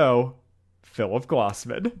the show, Philip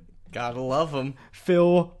Glossman. Gotta love him.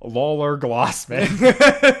 Phil Lawler Glossman.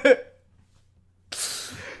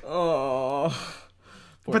 Oh.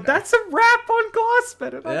 But that's a wrap on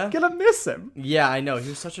Glossman, and Yeah. I'm gonna miss him. Yeah, I know. He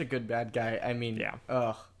was such a good bad guy. I mean, Yeah.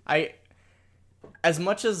 As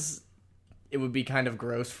much as it would be kind of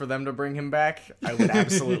gross for them to bring him back, I would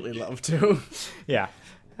absolutely love to. Yeah.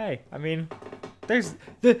 Hey, I mean, there's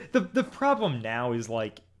the problem now is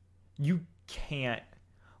like you can't,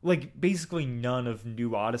 like, basically none of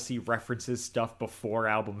New Odyssey references stuff before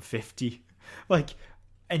album 50. Like,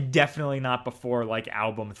 and definitely not before like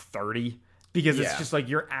album 30, because it's just like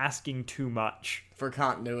you're asking too much For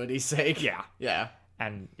continuity's sake. Yeah. Yeah.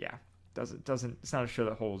 And yeah, it's not a show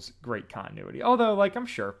that holds great continuity. Although, like, I'm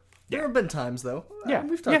sure. There have been times, though. Yeah,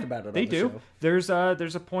 We've talked about it on They the do. show. There's a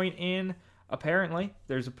point in The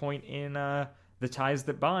Ties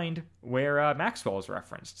That Bind where Maxwell is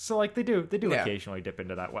referenced. So like they do occasionally dip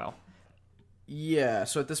into that well. Yeah,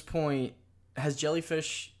 so at this point, has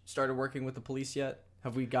Jellyfish started working with the police yet?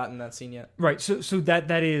 Have we gotten that scene yet? Right. So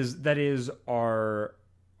that is our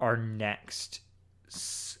next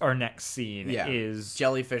scene. Yeah. Is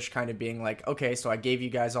Jellyfish kind of being like, okay, so I gave you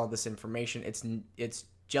guys all this information. It's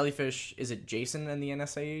Jellyfish. Is it Jason and the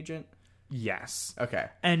NSA agent? yes. Okay.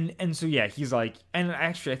 And so yeah, he's like, and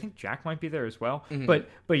actually I think Jack might be there as well. But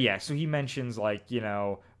yeah, so he mentions like, you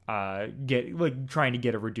know, trying to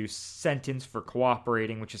get a reduced sentence for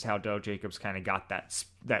cooperating, which is how Dale Jacobs kind of got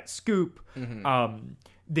that scoop.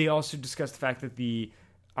 They also discuss the fact that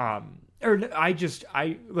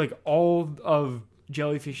all of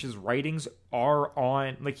Jellyfish's writings are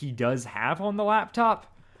on, like, he does have on the laptop.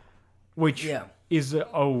 which Yeah. is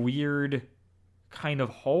a weird kind of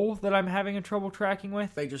hole that I'm having a trouble tracking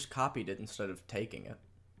with. They just copied it instead of taking it.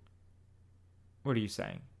 What are you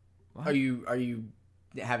saying? What? Are you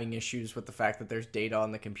having issues with the fact that there's data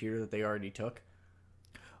on the computer that they already took?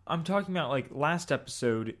 I'm talking about, like, last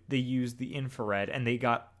episode, they used the infrared and they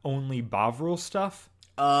got only Bovril stuff.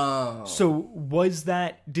 Oh. So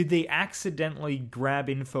did they accidentally grab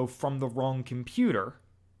info from the wrong computer?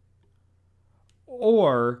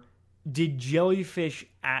 Or did Jellyfish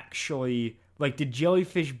actually, like, did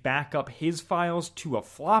Jellyfish back up his files to a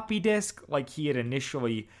floppy disk like he had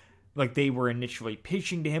initially, like, they were initially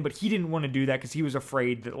pitching to him, but he didn't want to do that because he was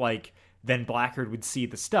afraid that, like, then Blackguard would see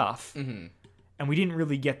the stuff. Mm-hmm. And we didn't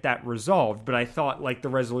really get that resolved, but I thought, like, the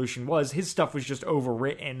resolution was his stuff was just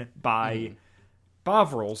overwritten by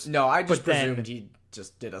Bovril's. No, I just but then- presumed he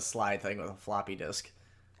just did a slide thing with a floppy disk.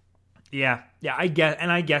 Yeah, I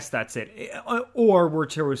guess that's it. Or we're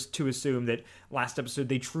to assume that last episode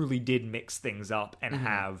they truly did mix things up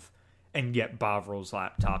and get Bovril's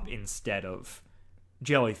laptop instead of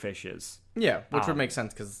Jellyfish's. Yeah, which would make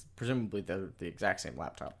sense because presumably they're the exact same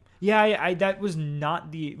laptop. Yeah, I that was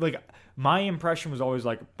not the, like, my impression was always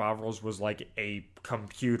like Bovril's was like a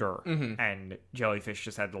computer and Jellyfish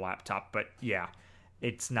just had the laptop. But yeah,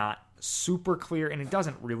 it's not super clear and it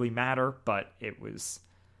doesn't really matter, but it was.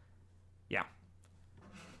 Yeah.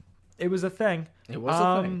 It was a thing. It was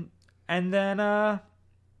a thing. And then,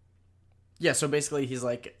 Yeah, so basically he's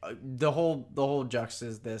like, the whole juxta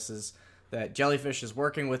is this, is that Jellyfish is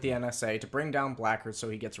working with the NSA to bring down Blackguard so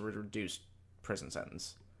he gets a reduced prison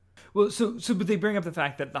sentence. well, but they bring up the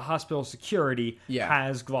fact that the hospital security Yeah.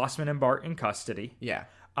 has Glossman and Bart in custody. Yeah.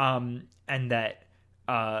 And that,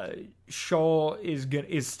 Shaw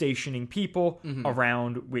is stationing people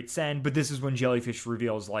around Wits End, but this is when Jellyfish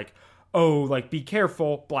reveals, like, oh, like, be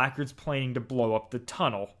careful, Blackguard's planning to blow up the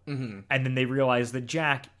tunnel. Mm-hmm. And then they realize that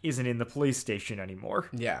Jack isn't in the police station anymore.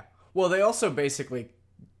 Yeah. Well, they also basically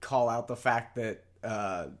call out the fact that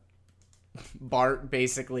Bart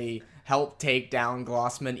basically helped take down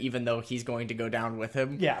Glossman even though he's going to go down with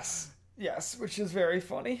him. Yes, which is very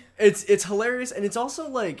funny. It's hilarious, and it's also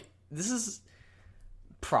like, this is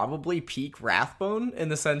probably peak Rathbone in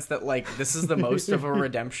the sense that, like, this is the most of a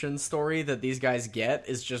redemption story that these guys get,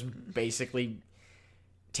 is just basically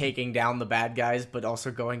taking down the bad guys but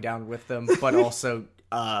also going down with them, but also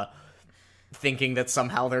thinking that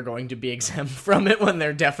somehow they're going to be exempt from it when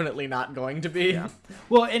they're definitely not going to be. Yeah.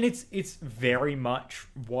 Well, and it's very much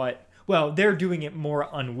well, they're doing it more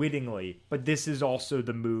unwittingly, but this is also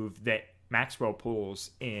the move that Maxwell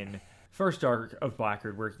pulls in first arc of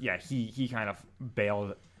Blackguard, where he kind of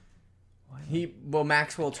bailed.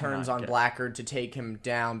 Maxwell turns on get- Blackguard to take him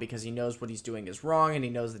down because he knows what he's doing is wrong and he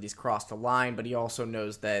knows that he's crossed a line, but he also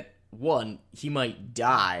knows that, one, he might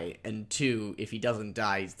die, and two, if he doesn't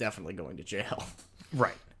die, he's definitely going to jail.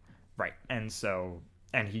 Right.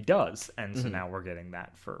 And he does, and so now we're getting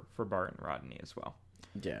that for Bart and Rodney as well.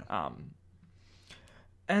 Yeah.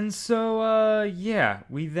 And so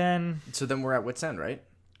we then So then we're at Wits End, right?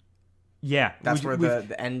 That's Where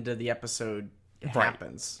the end of the episode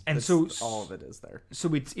happens. And That's so all of it is there.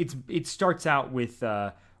 So it starts out with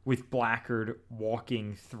Blackguard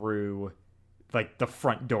walking through, like, the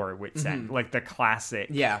front door at Wits End, like the classic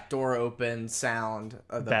Yeah, door open, sound,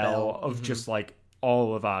 the bell. of just like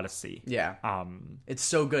all of Odyssey. Yeah. It's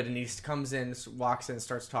so good, and he comes in, walks in,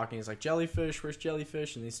 starts talking. He's like, Jellyfish, where's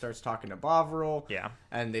Jellyfish? And he starts talking to Bovril. Yeah.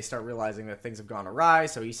 And they start realizing that things have gone awry,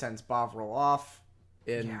 so he sends Bovril off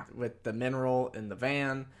with the mineral in the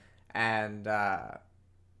van. And yeah,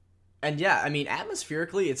 I mean,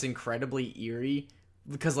 atmospherically, it's incredibly eerie,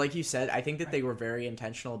 because, like you said, I think that they were very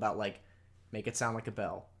intentional about, like, make it sound like a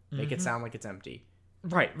bell. Make it sound like it's empty.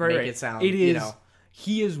 Right. Make it sound, It is, you know.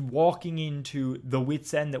 He is walking into the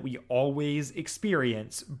Wits End that we always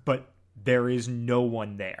experience, but there is no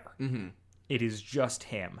one there. Mm-hmm. It is just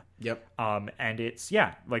him. Yep. And it's,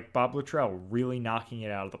 like Bob Luttrell really knocking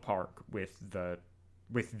it out of the park with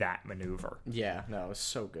that maneuver. Yeah, no, it was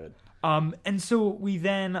so good. And so we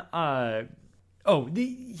then,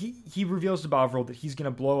 he reveals to Bovril that he's going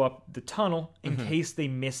to blow up the tunnel in case they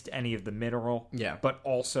missed any of the mineral. Yeah. But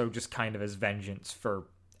also just kind of as vengeance for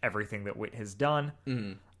everything that Wit has done.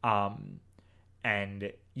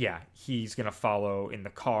 And he's going to follow in the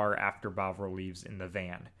car after Bovril leaves in the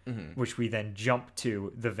van, which we then jump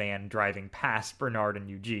to the van driving past Bernard and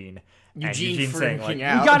Eugene. And Eugene saying,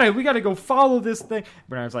 like, we gotta go follow this thing.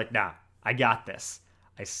 Bernard's like, nah, I got this.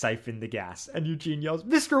 I siphoned the gas. And Eugene yells,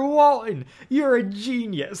 Mr. Walton, you're a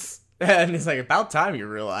genius. And it's like, about time you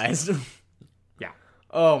realized. Yeah.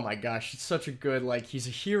 Oh my gosh, it's such a good, like, he's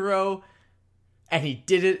a hero. And he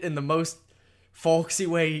did it in the most folksy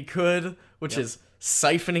way he could, which is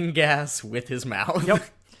siphoning gas with his mouth. Yep.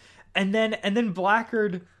 And then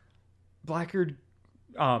Blackguard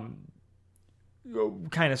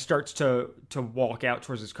kind of starts to walk out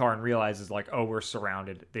towards his car and realizes, like, oh, we're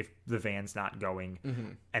surrounded. The van's not going. Mm-hmm.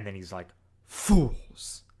 And then he's like,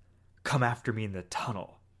 fools, come after me in the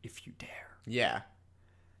tunnel if you dare. Yeah.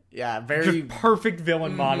 Very Just perfect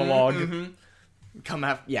villain monologue. come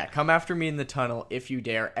after me in the tunnel if you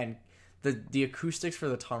dare. And the acoustics for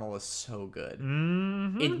the tunnel is so good.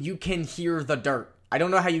 You can hear the dirt. I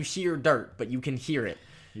don't know how you hear dirt, but you can hear it.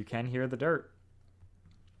 You can hear the dirt.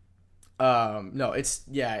 No, it's,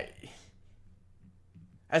 yeah.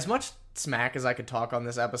 As much smack as I could talk on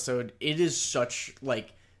this episode, it is such,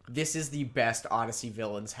 like, this is the best Odyssey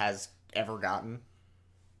villains has ever gotten.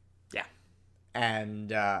 Yeah. And,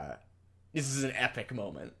 this is an epic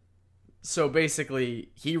moment. So basically,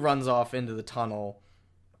 he runs off into the tunnel,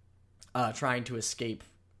 trying to escape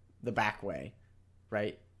the back way,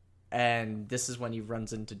 right? And this is when he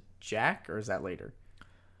runs into Jack, or is that later?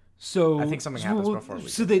 So I think something happens before we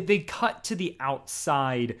So they cut to the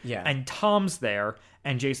outside, and Tom's there,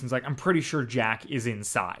 and Jason's like, I'm pretty sure Jack is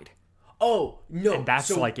inside. Oh, no. And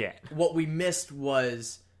that's like it. What we missed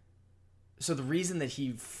was... So the reason that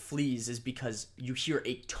he flees is because you hear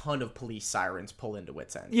a ton of police sirens pull into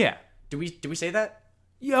Wits End. Yeah. Did we say that?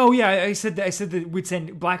 Oh, yeah, I said that Wits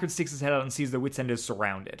End... Blackguard sticks his head out and sees that Wits End is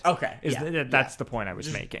surrounded. Okay. That's the point I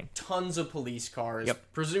was making. Tons of police cars.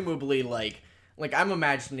 Yep. Presumably, like I'm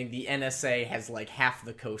imagining the NSA has, like, half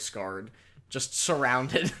the Coast Guard just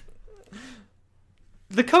surrounded.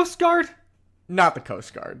 The Coast Guard? Not the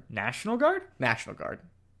Coast Guard. National Guard? National Guard.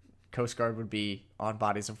 Coast Guard would be on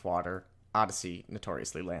bodies of water. Odyssey,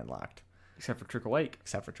 notoriously landlocked. Except for Trickle Lake.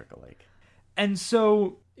 And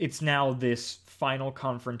so it's now this final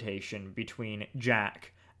confrontation between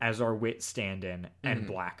Jack as our wit stand-in and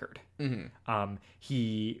Blackguard.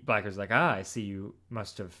 Blackguard's like, I see you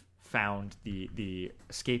must have found the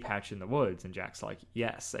escape hatch in the woods. And Jack's like,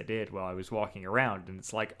 yes, I did while I was walking around. And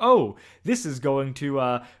it's like, oh, this is going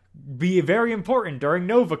to be very important during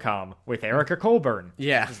Novacom with Erica Colburn.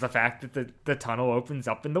 Yeah. Is the fact that the tunnel opens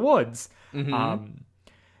up in the woods. And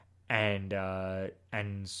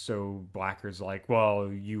so Blackguard's like, well,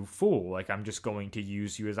 you fool, like, I'm just going to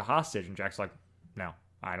use you as a hostage. And Jack's like, no,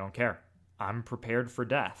 I don't care. I'm prepared for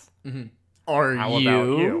death. Are How you?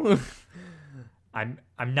 about you?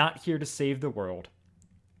 I'm not here to save the world.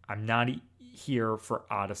 I'm not here for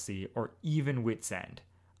Odyssey or even Wits End.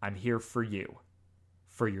 I'm here for you,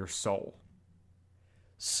 for your soul.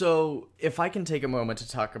 So, if I can take a moment to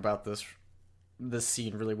talk about this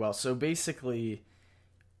scene really well. So basically,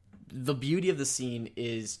 the beauty of the scene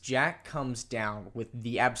is Jack comes down with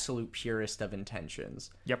the absolute purest of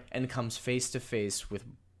intentions. Yep. And comes face to face with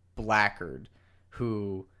Blackguard,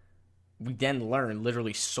 who we then learn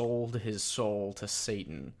literally sold his soul to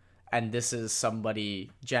Satan. And this is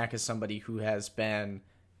Jack is somebody who has been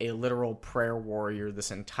a literal prayer warrior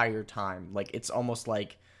this entire time. Like, it's almost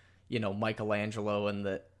like, Michelangelo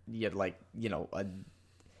and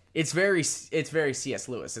it's very C.S.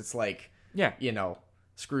 Lewis. It's like,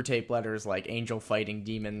 screw tape letters, like angel fighting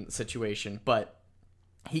demon situation. But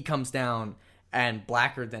he comes down and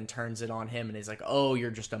Blackguard then turns it on him and he's like, oh,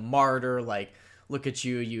 you're just a martyr. Like, look at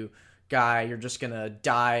you, you guy, you're just gonna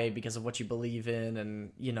die because of what you believe in.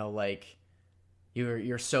 And,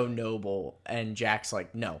 you're so noble. And Jack's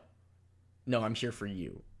like, no, I'm here for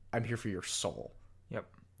you. I'm here for your soul. Yep.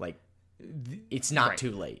 Like, it's not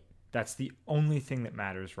too late. That's the only thing that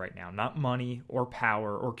matters right now. Not money or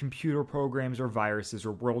power or computer programs or viruses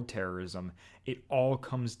or world terrorism. It all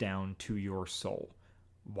comes down to your soul.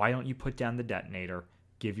 Why don't you put down the detonator,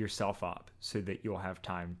 give yourself up, so that you'll have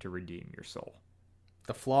time to redeem your soul?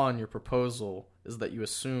 The flaw in your proposal is that you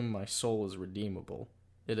assume my soul is redeemable.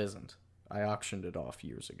 It isn't. I auctioned it off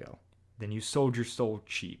years ago. Then you sold your soul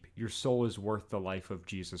cheap. Your soul is worth the life of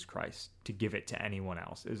Jesus Christ. To give it to anyone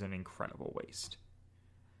else is an incredible waste.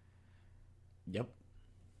 Yep.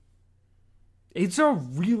 It's a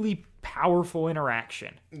really powerful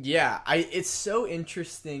interaction. Yeah, it's so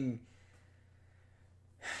interesting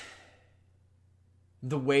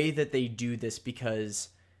the way that they do this, because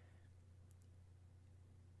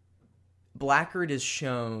Blackguard is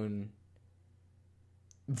shown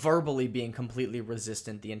verbally being completely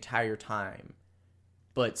resistant the entire time,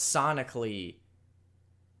 but sonically,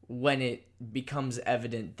 when it becomes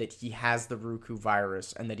evident that he has the Roku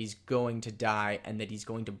virus and that he's going to die and that he's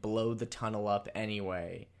going to blow the tunnel up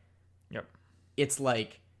anyway. Yep. It's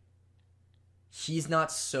like, he's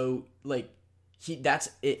not so, like, that's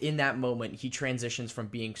in that moment he transitions from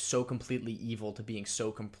being so completely evil to being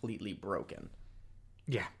so completely broken.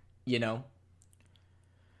 Yeah. You know?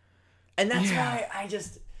 And that's why I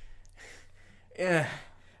just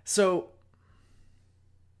so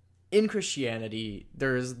in Christianity,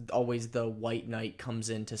 there's always the white knight comes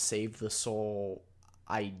in to save the soul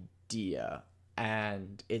idea,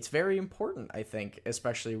 and it's very important, I think,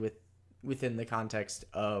 especially within the context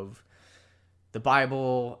of the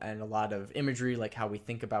Bible and a lot of imagery, like how we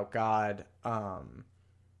think about God.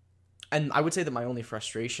 And I would say that my only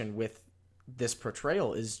frustration with this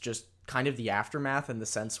portrayal is just kind of the aftermath, in the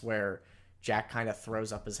sense where Jack kind of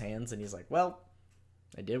throws up his hands and he's like, well,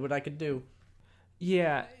 I did what I could do.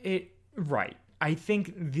 Yeah, right. I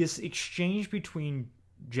think this exchange between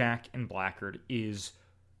Jack and Blackguard is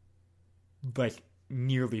like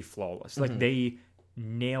nearly flawless. Like they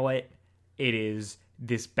nail it. It is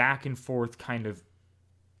this back and forth kind of,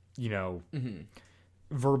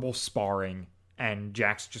 verbal sparring, and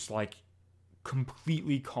Jack's just like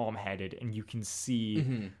completely calm-headed, and you can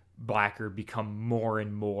see Blackguard become more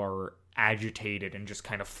and more agitated and just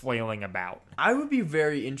kind of flailing about. I would be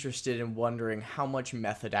very interested in wondering how much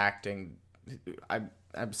method acting I'm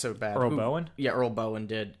so bad. Earl Bowen? Yeah, Earl Bowen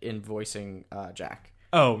did in voicing Jack.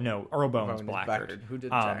 Oh no, Earl Bowen's Bowen is Blackguard. Who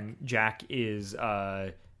did Jack? Jack is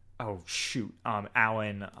Alan Young.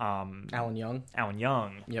 Alan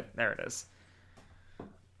Young. Yep. There it is.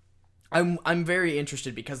 I'm very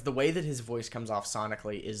interested because the way that his voice comes off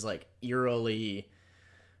sonically is like eerily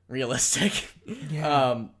realistic.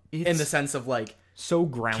 Yeah. In the sense of like, So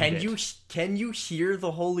grounded. can you hear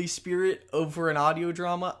the Holy Spirit over an audio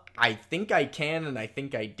drama? I think I can, and I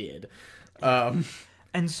think I did. And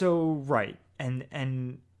so right,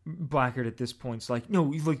 and Blackguard at this point's like,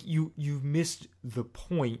 no, like you've missed the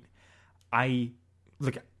point.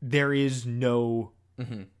 There is no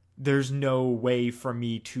there's no way for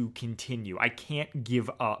me to continue. I can't give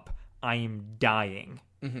up. I am dying.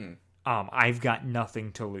 I've got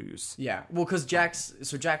nothing to lose. Yeah, well, because Jack's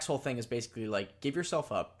whole thing is basically like, give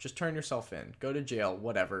yourself up, just turn yourself in, go to jail,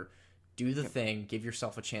 whatever, do the thing, give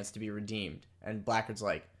yourself a chance to be redeemed. And Blackguard's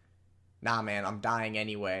like, nah, man, I'm dying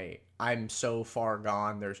anyway. I'm so far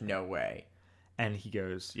gone, there's no way. And he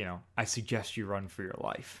goes, I suggest you run for your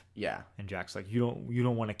life. Yeah. And Jack's like, you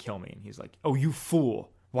don't want to kill me. And he's like, oh, you fool.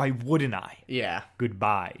 Why wouldn't I? Yeah.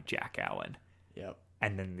 Goodbye, Jack Allen. Yep.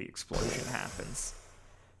 And then the explosion happens.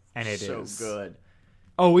 And it so is good.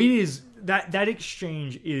 Oh, it is. That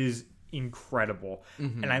exchange is incredible.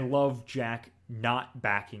 And I love Jack not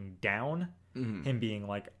backing down. Him being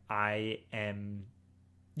like, I'm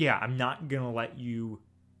not going to let you,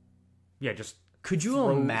 just Could you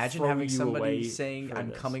imagine throw having you somebody away saying, for I'm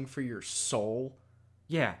this. coming for your soul?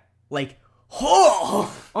 Yeah. Like,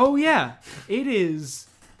 oh! Oh, yeah. It is.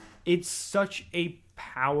 It's such a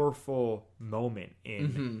powerful moment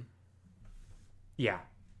in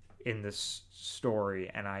this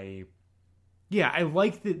story. And I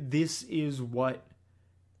like that this is what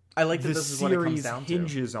I like that the this is what it comes series down to.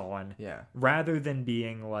 hinges on. Yeah. Rather than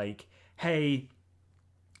being like, hey,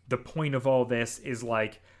 the point of all this is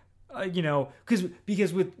like,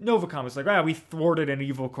 because with Novacom, it's like, we thwarted an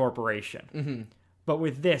evil corporation. But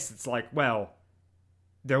with this, it's like, well,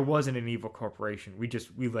 there wasn't an evil corporation. We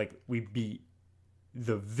beat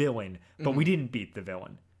the villain, but we didn't beat the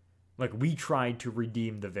villain. Like, we tried to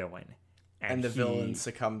redeem the villain. And the villain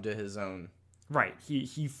succumbed to his own. Right.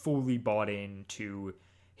 He fully bought into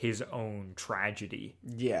his own tragedy.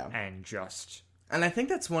 Yeah. And I think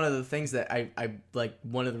that's one of the things that I like,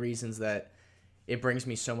 one of the reasons that it brings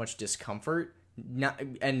me so much discomfort.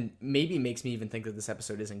 And maybe makes me even think that this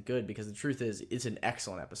episode isn't good, because the truth is, it's an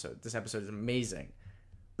excellent episode. This episode is amazing.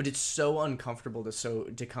 But it's so uncomfortable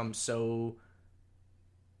to come so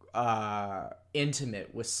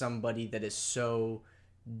intimate with somebody that is so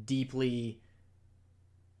deeply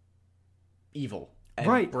evil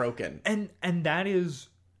and broken. And that is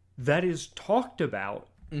talked about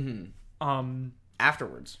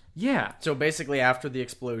afterwards. Yeah. So basically, after the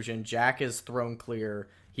explosion, Jack is thrown clear.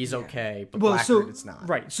 He's okay, but Blackguard it's not.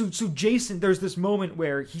 Right. So Jason, there's this moment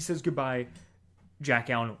where he says goodbye, Jack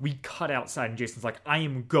Allen. We cut outside, and Jason's like, I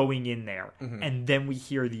am going in there. And then we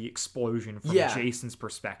hear the explosion from Jason's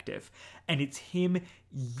perspective. And it's him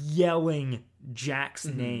yelling Jack's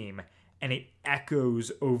name, and it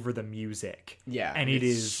echoes over the music. Yeah. And it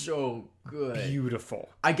is so good. Beautiful.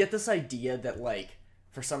 I get this idea that, like,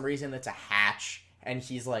 for some reason it's a hatch, and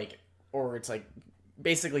he's like, or it's like,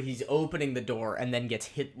 basically he's opening the door and then gets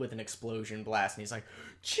hit with an explosion blast, and he's like,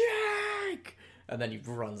 Jack! And then he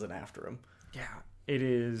runs in after him. Yeah. It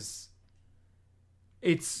is.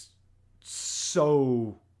 It's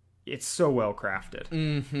so it's so well crafted.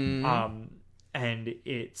 Mm-hmm. And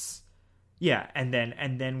it's and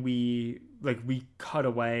then we cut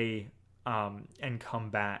away and come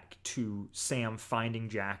back to Sam finding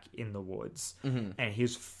Jack in the woods, and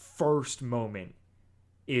his first moment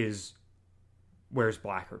is, where's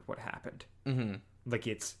Blackguard? What happened? Like,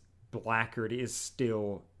 it's Blackguard is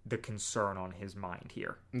still the concern on his mind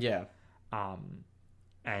here. Yeah.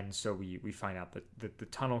 And so we find out that the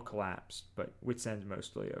tunnel collapsed, but Wits End's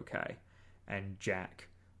mostly okay. And Jack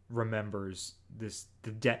remembers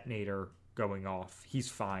the detonator going off. He's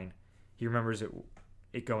fine. He remembers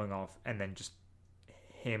it going off, and then just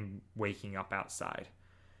him waking up outside.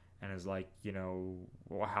 And is like,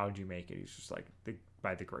 well, how'd you make it? He's just like,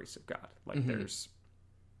 by the grace of God. Like,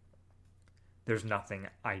 there's nothing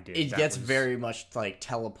I did. It gets very much like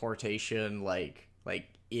teleportation,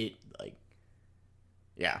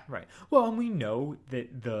 yeah. Right. Well, and we know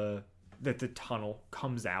that the tunnel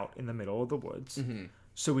comes out in the middle of the woods.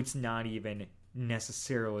 So it's not even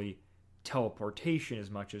necessarily teleportation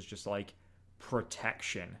as much as just like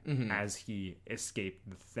protection as he escaped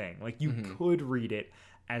the thing. Like, you could read it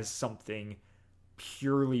as something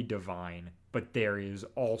purely divine, but there is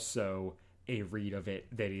also a read of it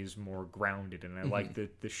that is more grounded, and I like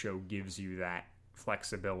that the show gives you that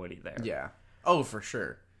flexibility there. Yeah. Oh, for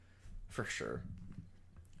sure. For sure.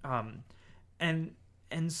 And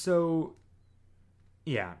so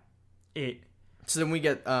yeah, so then we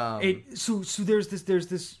get so there's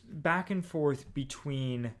this back and forth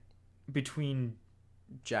between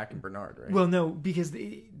Jack and Bernard, right? Well, no, because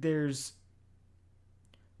there's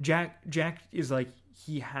Jack is like,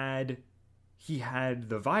 he had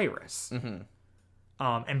the virus.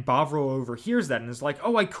 And Bovril overhears that and is like,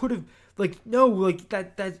 oh, I could have, like, no, like,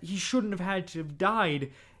 that he shouldn't have had to have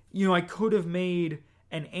died. I could have made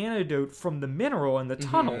an antidote from the mineral in the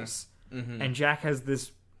tunnels. And Jack has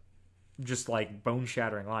this just like bone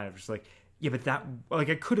shattering line of just like, yeah, but that, like,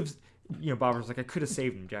 I could have, Bobber's like, I could have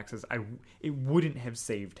saved him. Jack says, it wouldn't have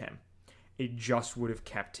saved him. It just would have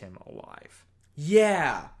kept him alive.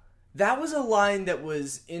 Yeah. That was a line that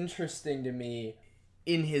was interesting to me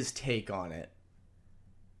in his take on it.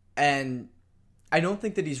 And I don't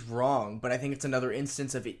think that he's wrong, but I think it's another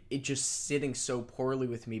instance of it just sitting so poorly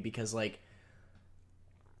with me because, like,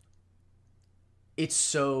 it's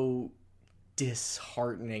so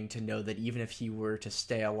disheartening to know that even if he were to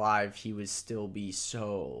stay alive, he would still be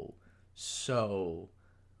so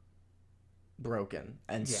broken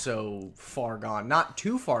and so far gone. Not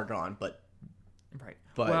too far gone, but right.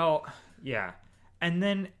 But well, yeah. And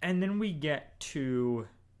then we get to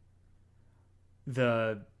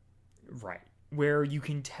the right where you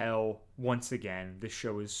can tell once again the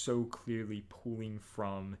show is so clearly pulling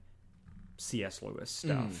from C.S. Lewis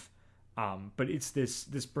stuff. But it's this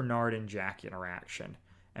Bernard and Jack interaction,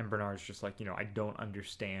 and Bernard's just like, I don't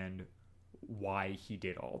understand why he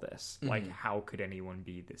did all this. Like, how could anyone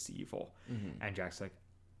be this evil? And Jack's like,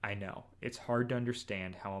 I know. It's hard to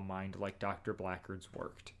understand how a mind like Dr. Blackguard's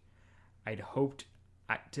worked. I'd hoped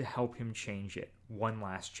to help him change it, one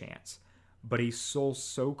last chance. But a soul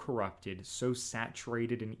so corrupted, so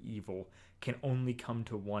saturated in evil, can only come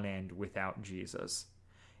to one end without Jesus.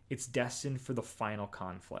 It's destined for the final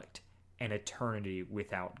conflict, an eternity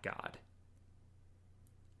without God.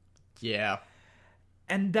 Yeah.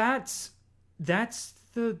 And that's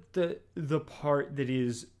the part that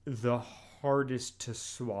is the hardest to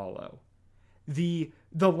swallow. The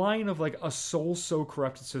line of like, a soul so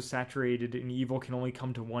corrupted, so saturated in evil can only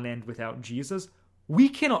come to one end without Jesus. We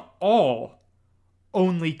can all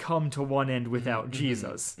only come to one end without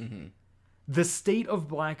Jesus. The state of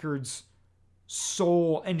Blackguard's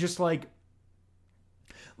soul, and just like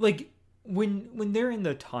when they're in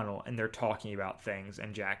the tunnel and they're talking about things,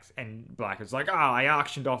 and Blackguard's like, I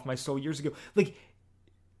auctioned off my soul years ago. Like,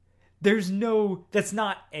 that's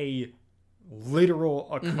not a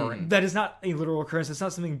literal occurrence. That is not a literal occurrence. It's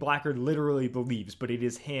not something Blackguard literally believes, but it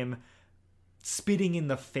is him spitting in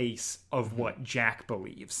the face of what Jack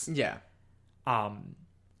believes. Yeah.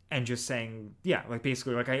 And just saying, yeah, like,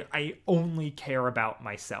 basically, like, I only care about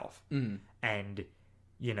myself. And,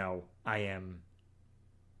 I am...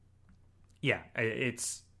 Yeah,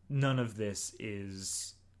 it's... None of this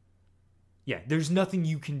is... Yeah, there's nothing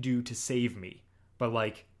you can do to save me. But,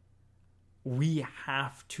 like, we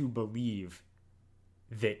have to believe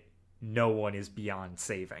that no one is beyond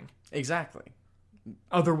saving. Exactly.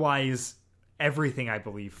 Otherwise, everything I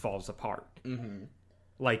believe falls apart.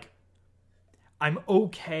 Like, I'm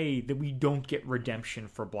okay that we don't get redemption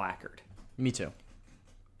for Blackguard. Me too.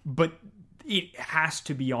 But it has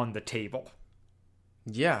to be on the table.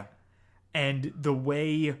 Yeah. And the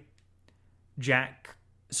way Jack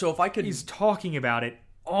So if I could... is talking about it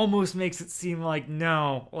almost makes it seem like,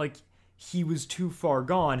 no, like, he was too far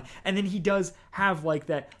gone. And then he does have, like,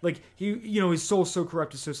 that, like, he, his soul's so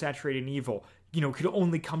corrupt, is so saturated in evil, could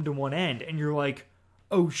only come to one end. And you're like,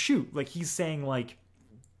 oh, shoot. Like, he's saying, like,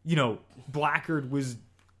 Blackguard was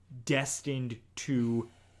destined to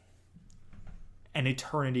an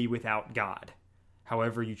eternity without God.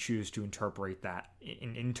 However you choose to interpret that.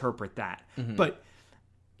 Mm-hmm. But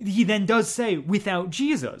he then does say, without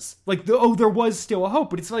Jesus. Like, there was still a hope.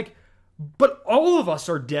 But it's like, but all of us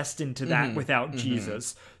are destined to that without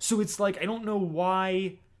Jesus. So it's like, I don't know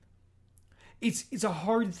why... It's a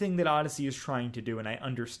hard thing that Odyssey is trying to do, and I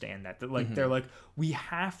understand that. That, like, they're like, we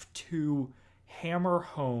have to hammer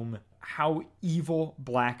home how evil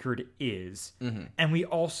Blackguard is. And we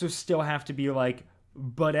also still have to be like,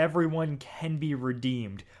 but everyone can be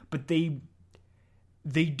redeemed. But they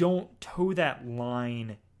don't toe that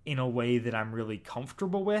line in a way that I'm really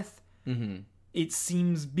comfortable with. It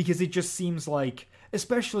seems, because it just seems like,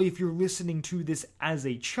 especially if you're listening to this as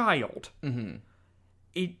a child,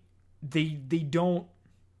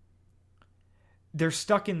 they're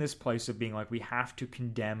stuck in this place of being like, we have to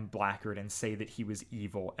condemn Blackguard and say that he was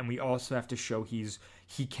evil, and we also have to show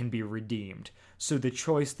he can be redeemed. So the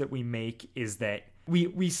choice that we make is that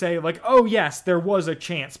we say, like, oh yes, there was a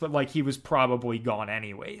chance, but, like, he was probably gone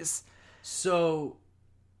anyways. So,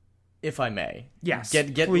 if I may, yes,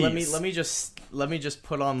 please. Let me just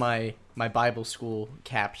put on my Bible school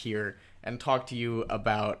cap here and talk to you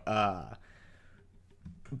about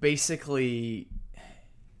basically.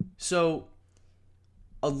 So,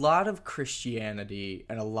 a lot of Christianity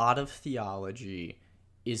and a lot of theology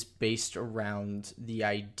is based around the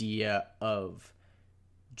idea of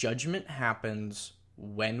judgment happens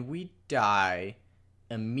when we die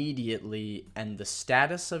immediately, and the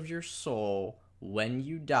status of your soul when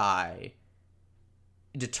you die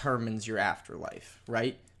determines your afterlife,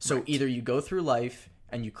 right? So either you go through life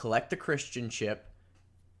and you collect the Christian chip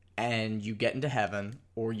and you get into heaven,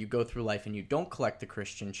 or you go through life and you don't collect the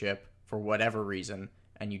Christian chip for whatever reason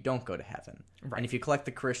and you don't go to heaven. Right. And if you collect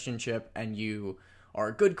the Christian chip and you are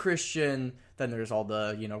a good Christian, then there's all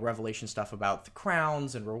the, Revelation stuff about the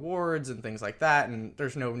crowns and rewards and things like that, and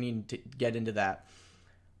there's no need to get into that.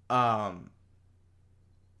 And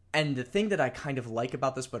the thing that I kind of like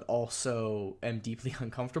about this, but also am deeply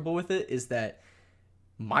uncomfortable with it, is that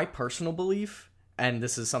my personal belief, and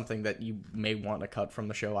this is something that you may want to cut from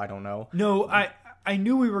the show, I don't know. No, I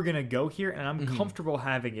knew we were going to go here, and I'm comfortable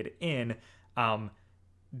having it in.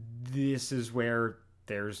 This is where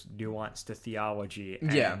there's nuance to theology,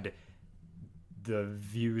 and the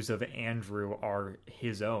views of Andrew are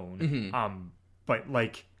his own. But,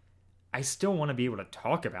 like, I still want to be able to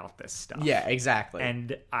talk about this stuff. Yeah, exactly.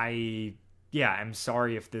 And I'm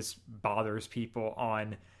sorry if this bothers people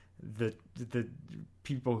on the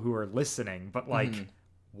people who are listening, but, like,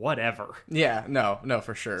 whatever. Yeah, no,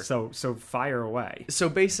 for sure. So fire away. So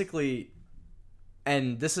basically,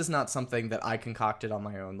 and this is not something that I concocted on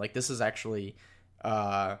my own. Like, this is actually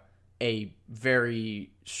a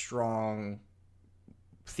very strong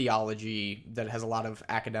theology that has a lot of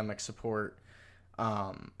academic support,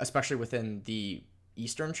 especially within the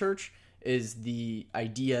Eastern Church, is the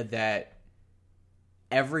idea that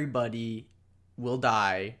everybody will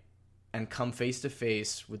die and come face to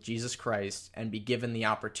face with Jesus Christ and be given the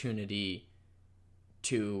opportunity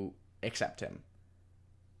to accept him.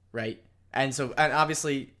 Right? And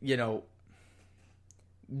obviously,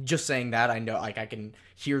 just saying that, I know, like, I can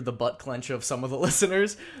hear the butt clench of some of the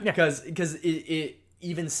listeners, because it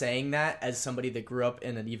even saying that, as somebody that grew up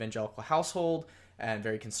in an evangelical household and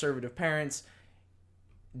very conservative parents,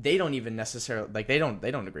 they don't even necessarily, like, they don't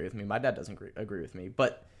agree with me. My dad doesn't agree with me.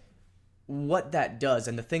 But what that does,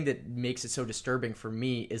 and the thing that makes it so disturbing for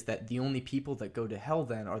me, is that the only people that go to hell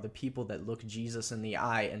then are the people that look Jesus in the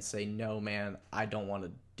eye and say, no, man, I don't want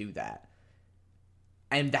to do that.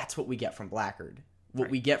 And that's what we get from Blackguard. What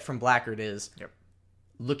we get from Blackguard is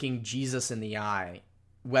looking Jesus in the eye,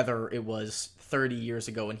 whether it was 30 years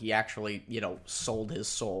ago when he actually, sold his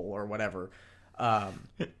soul or whatever. I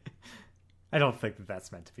don't think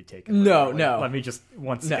that's meant to be taken. No. Let me just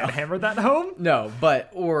once again hammer that home. No,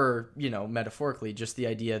 or metaphorically, just the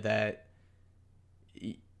idea that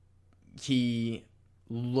he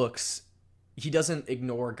doesn't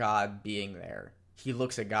ignore God being there. He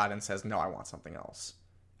looks at God and says, no, I want something else.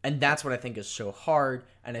 And that's what I think is so hard,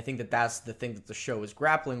 and I think that that's the thing that the show is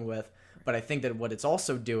grappling with. But I think that what it's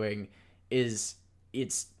also doing is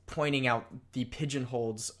it's pointing out the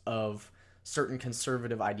pigeonholes of certain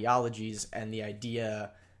conservative ideologies and the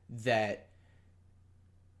idea that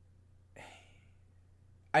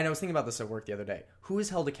I was thinking about this at work the other day. Who is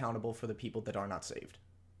held accountable for the people that are not saved?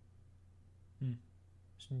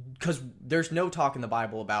 Because there's no talk in the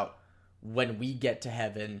Bible about when we get to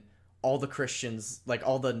heaven, all the Christians, like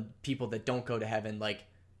all the people that don't go to heaven, like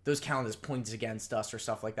those count as points against us or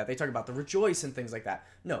stuff like that. They talk about the rejoice and things like that.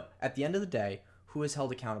 No, at the end of the day, who is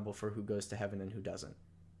held accountable for who goes to heaven and who doesn't?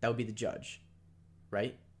 That would be the judge,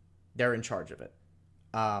 right? They're in charge of it.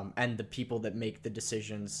 And the people that make the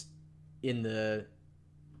decisions in the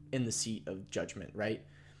seat of judgment, right?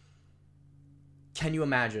 Can you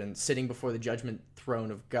imagine sitting before the judgment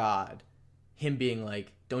throne of God, him being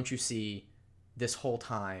like, don't you see, this whole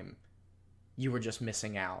time you were just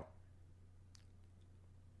missing out?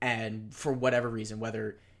 And for whatever reason,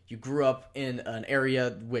 whether you grew up in an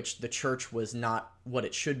area which the church was not what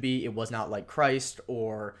it should be, it was not like Christ,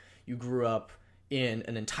 or you grew up in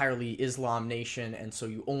an entirely Islam nation, and so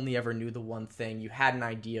you only ever knew the one thing. You had an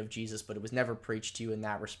idea of Jesus, but it was never preached to you in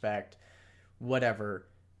that respect. Whatever.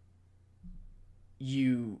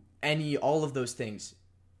 All of those things,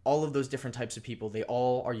 all of those different types of people, they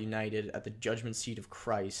all are united at the judgment seat of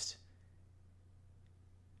Christ.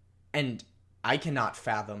 And I cannot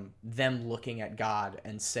fathom them looking at God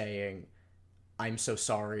and saying, I'm so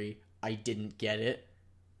sorry, I didn't get it.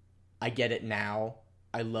 I get it now.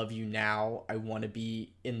 I love you now. I want to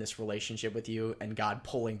be in this relationship with you. And God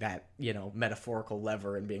pulling that, metaphorical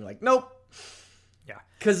lever and being like, nope. Yeah.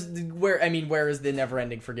 Because where is the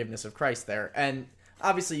never-ending forgiveness of Christ there? And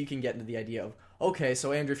obviously you can get into the idea of, okay,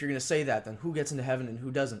 so Andrew, if you're going to say that, then who gets into heaven and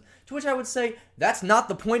who doesn't? To which I would say, that's not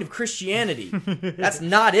the point of Christianity. That's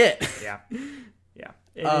not it. Yeah. Yeah.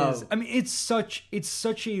 It is. I mean, it's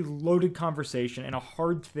such a loaded conversation and a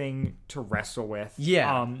hard thing to wrestle with.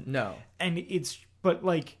 Yeah. No. And but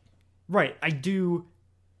like, right, I do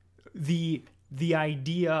the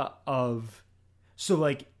idea of, so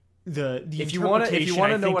like, the if you want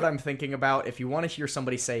to know what I'm thinking about, if you want to hear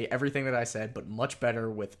somebody say everything that I said but much better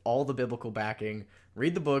with all the biblical backing,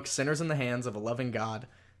 read the book Sinners in the Hands of a Loving God.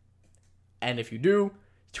 And if you do,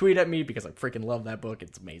 tweet at me because I freaking love that book.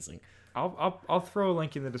 It's amazing. I'll throw a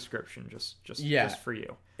link in the description just for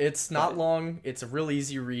you. It's not long. It's a real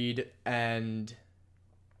easy read, and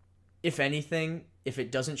if anything, if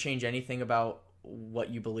it doesn't change anything about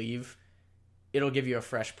what you believe, it'll give you a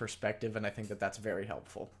fresh perspective, and I think that that's very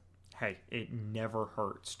helpful. Hey, it never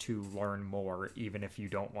hurts to learn more, even if you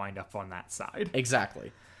don't wind up on that side.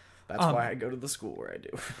 Exactly. That's why I go to the school where I do.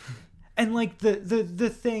 And like the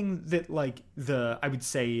thing that like I would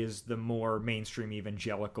say is the more mainstream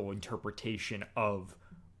evangelical interpretation of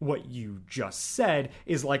what you just said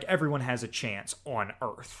is like everyone has a chance on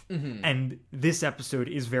Earth. Mm-hmm. And this episode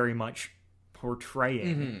is very much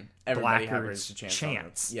portraying Blackguard's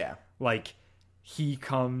chance. Yeah. Like he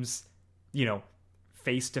comes,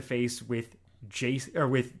 face to face with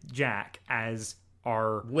Jack as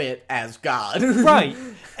our Wit as God. Right.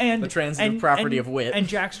 And the transitive property of Wit. And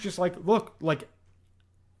Jack's just like, look, like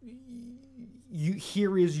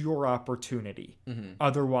here is your opportunity. Mm-hmm.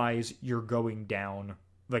 Otherwise you're going down.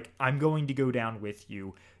 Like I'm going to go down with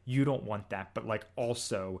you. You don't want that, but like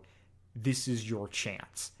also this is your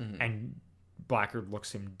chance. Mm-hmm. And Blackguard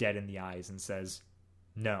looks him dead in the eyes and says,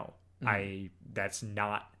 no, that's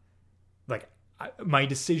not like my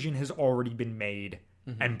decision has already been made,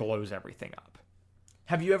 and blows everything up.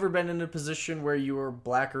 Have you ever been in a position where you were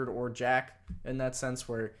Blackguard or Jack in that sense,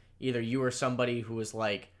 where either you were somebody who was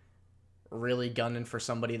like really gunning for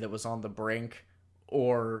somebody that was on the brink,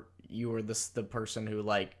 or you were the person who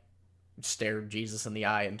like stared Jesus in the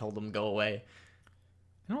eye and told him go away?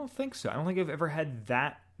 I don't think so. I don't think I've ever had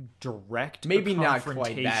that direct maybe not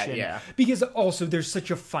quite that, yeah, because also there's such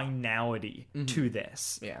a finality to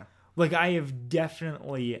this. Yeah, like I have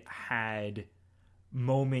definitely had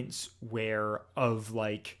moments of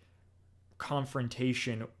like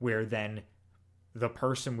confrontation where then the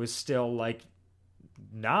person was still like,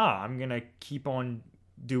 nah, I'm gonna keep on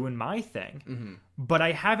doing my thing. But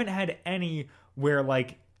I haven't had any where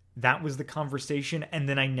like that was the conversation and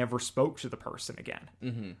then I never spoke to the person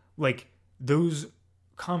again. Like those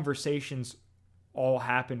conversations all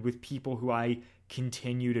happened with people who I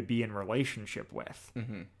continue to be in relationship with.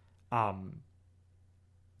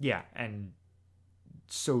 Yeah, and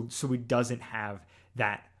so it doesn't have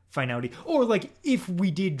that finality. Or like if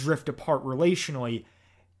we did drift apart relationally,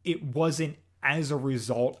 it wasn't as a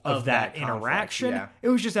result of that interaction. Conflict, yeah.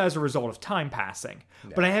 It was just as a result of time passing.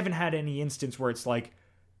 Yeah. But I haven't had any instance where it's like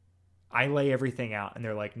I lay everything out and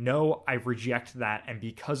they're like, no, I reject that, and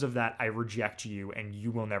because of that I reject you and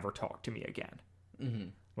you will never talk to me again.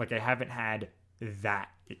 Like I haven't had that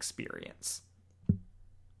experience.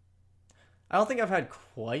 I don't think I've had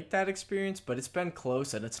quite that experience, but it's been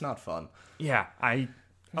close and it's not fun. Yeah, I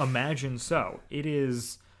imagine so. It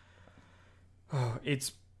is. Oh,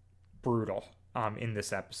 it's brutal. In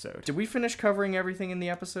this episode, Did we finish covering everything in the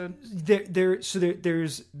episode? there's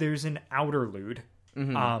an outerlude,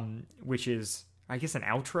 which is, I guess, an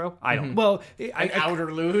outro. I don't. Well,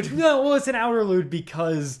 Outerlude. No, well, it's an outerlude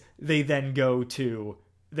because they then go to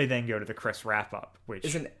the Chris wrap up, which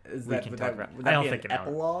Is we that, can would talk that, about. would that I don't be think an an outer-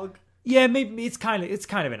 epilogue? Yeah, maybe it's kind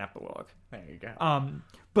of an epilogue. There you go.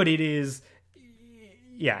 But it is.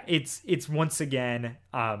 Yeah, it's once again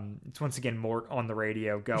Mort on the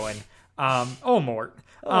radio going, Mort.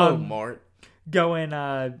 Mort. Going,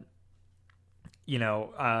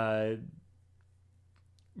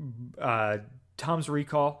 Tom's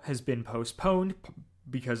recall has been postponed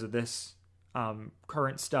because of this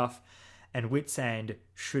current stuff, and Wits End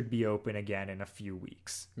should be open again in a few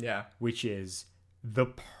weeks. Yeah. Which is the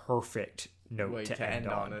perfect note Way to end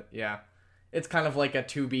on it. Yeah. It's kind of like a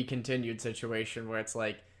to be continued situation where it's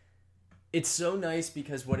like, it's so nice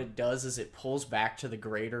because what it does is it pulls back to the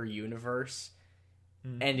greater universe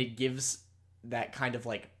and it gives that kind of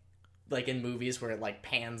like in movies where it like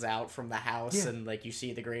pans out from the house and like you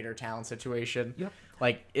see the greater town situation. Yep.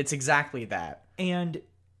 Like it's exactly that. And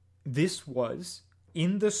this was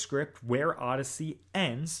in the script where Odyssey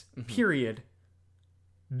ends, period.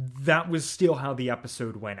 That was still how the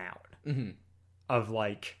episode went out. Of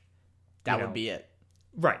like, that would be it.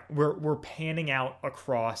 Right. We're panning out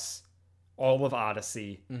across all of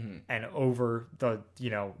Odyssey and over the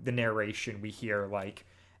narration we hear like,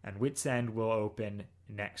 and Wits End will open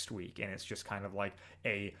next week, and it's just kind of like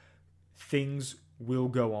things will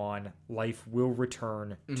go on, life will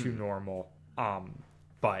return to normal,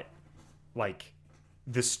 but like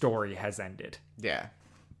the story has ended. Yeah.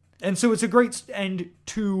 And so it's a great end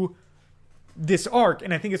to this arc,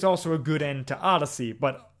 and I think it's also a good end to Odyssey,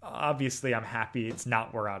 but obviously I'm happy it's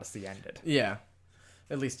not where Odyssey ended. Yeah.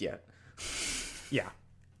 At least yet. Yeah.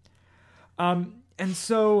 And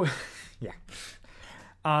so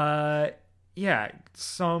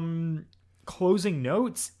some closing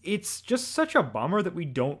notes. It's just such a bummer that we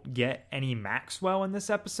don't get any Maxwell in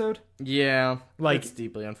this episode. Yeah. Like, it's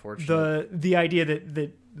deeply unfortunate. The idea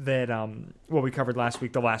that what we covered last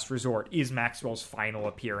week, The Last Resort, is Maxwell's final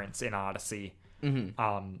appearance in Odyssey.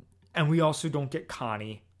 And we also don't get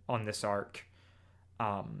Connie on this arc,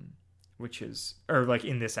 which is, or like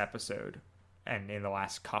in this episode and in the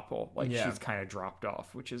last couple, like she's kind of dropped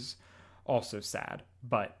off, which is also sad.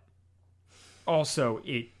 But also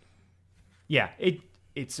it's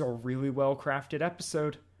a really well crafted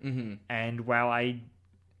episode. And while I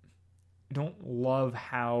don't love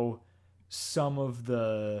how some of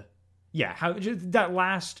the that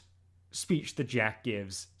last speech that Jack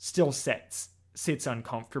gives still sits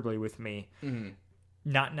uncomfortably with me.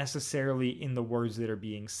 Not necessarily in the words that are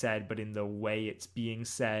being said, but in the way it's being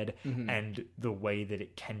said and the way that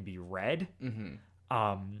it can be read.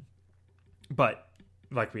 But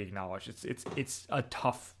like we acknowledge, it's a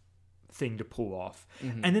tough thing to pull off.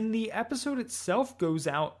 And then the episode itself goes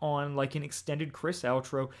out on like an extended Chris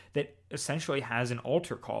outro that essentially has an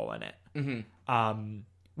altar call in it,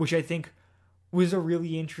 which I think was a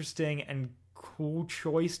really interesting and cool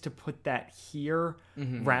choice to put that here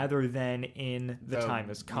rather than in The Time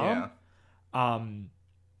Has Come.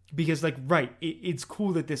 Because like, right, it's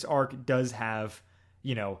cool that this arc does have,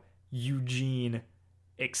 Eugene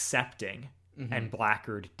accepting and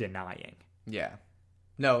Blackguard denying. Yeah.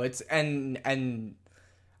 No, it's and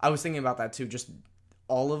I was thinking about that too, just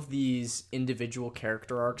all of these individual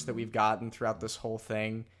character arcs that we've gotten throughout this whole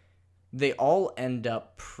thing, they all end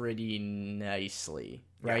up pretty nicely,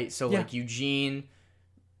 right? Yeah. So like Eugene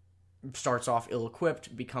starts off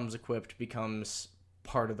ill-equipped, becomes equipped, becomes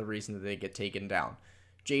part of the reason that they get taken down.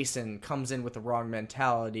 Jason comes in with the wrong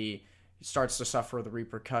mentality, starts to suffer the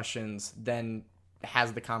repercussions, then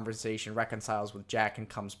has the conversation, reconciles with Jack, and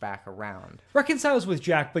comes back around. Reconciles with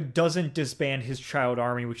Jack, but doesn't disband his child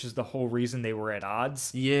army, which is the whole reason they were at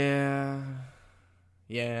odds. Yeah.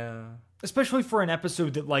 Especially for an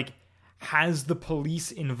episode that, like, has the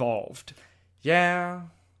police involved. Yeah.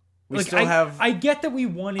 We like, still have... I get that we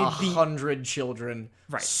wanted 100 children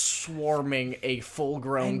swarming a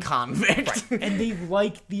full-grown convict. Right. And they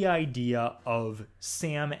like the idea of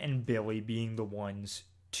Sam and Billy being the ones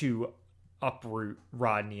to uproot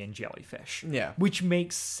Rodney and Jellyfish. Yeah. Which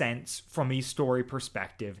makes sense from a story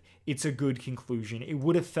perspective. It's a good conclusion. It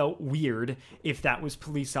would have felt weird if that was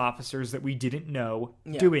police officers that we didn't know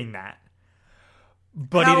doing that.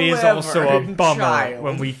 But it is also a bummer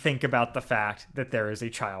when we think about the fact that there is a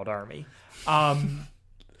child army.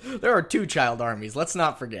 There are 2 child armies. Let's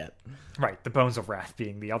not forget. Right, the Bones of Wrath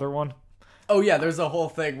being the other one. Oh yeah, there's a whole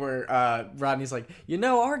thing where Rodney's like,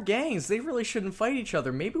 our gangs, they really shouldn't fight each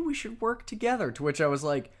other. Maybe we should work together. To which I was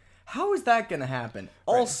like, how is that gonna happen?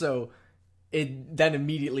 Right. Also, it then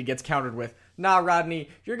immediately gets countered with, nah, Rodney,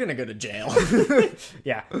 you're gonna go to jail.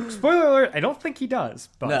 Yeah. Spoiler alert, I don't think he does.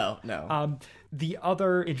 But, No. The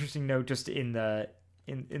other interesting note, just in the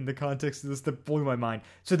context of this, that blew my mind.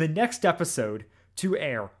 So the next episode to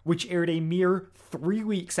air, which aired a mere 3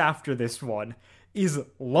 weeks after this one, is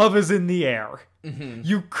Love is in the Air. Mm-hmm.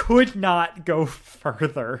 You could not go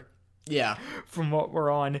further. Yeah. From what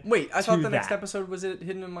we're on. Wait, I thought the next episode was it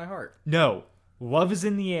Hidden in My Heart. No. Love is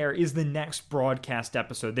in the Air is the next broadcast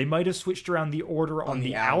episode. They might have switched around the order on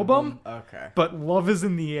the album. Okay. But Love is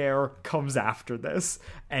in the Air comes after this.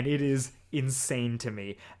 And it is insane to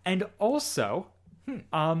me. And also,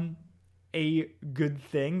 a good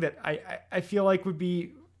thing that I feel like would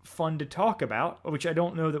be fun to talk about, which I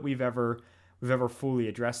don't know that we've ever fully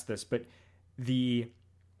addressed this, but the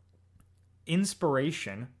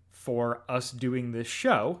inspiration for us doing this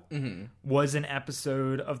show was an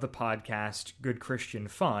episode of the podcast Good Christian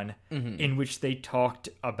Fun, in which they talked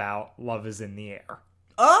about Love is in the Air.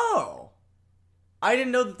 Oh! I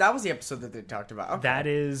didn't know that was the episode that they talked about. Okay.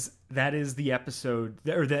 That is the episode,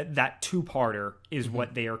 or that two-parter is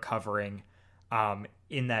what they are covering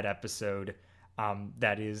in that episode.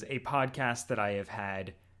 That is a podcast that I have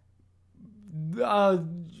had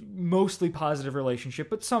mostly positive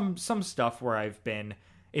relationship, but some stuff where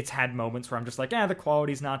it's had moments where I'm just like, the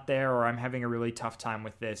quality's not there, or I'm having a really tough time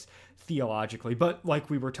with this theologically. But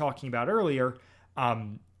like we were talking about earlier,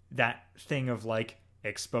 that thing of like,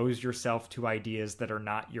 expose yourself to ideas that are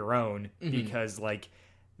not your own, because like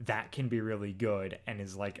that can be really good and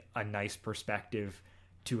is like a nice perspective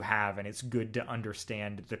to have, and it's good to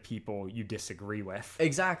understand the people you disagree with.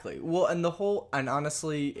 Exactly. Well, and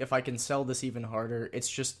honestly, if I can sell this even harder, it's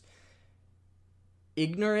just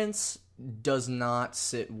ignorance does not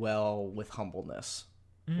sit well with humbleness,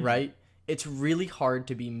 right? It's really hard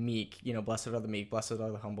to be meek, blessed are the meek, blessed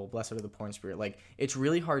are the humble, blessed are the poor in spirit. Like, it's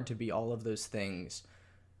really hard to be all of those things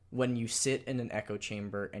when you sit in an echo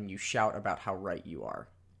chamber and you shout about how right you are.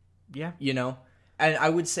 Yeah. And I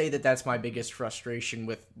would say that that's my biggest frustration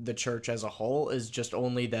with the church as a whole, is just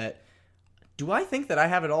only that, do I think that I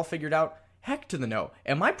have it all figured out? Heck to the no.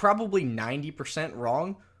 Am I probably 90%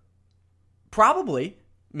 wrong? Probably.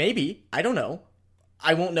 Maybe. I don't know.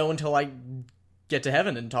 I won't know until I get to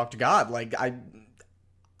heaven and talk to God. Like,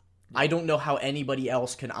 I don't know how anybody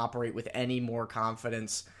else can operate with any more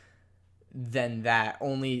confidence than that,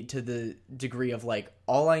 only to the degree of like,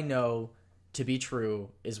 all I know to be true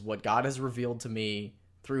is what God has revealed to me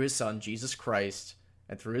through his son, Jesus Christ,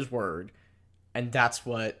 and through his word. And that's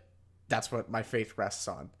what my faith rests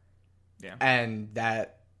on. Yeah. And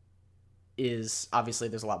that is, obviously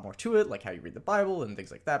there's a lot more to it, like how you read the Bible and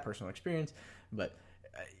things like that, personal experience, but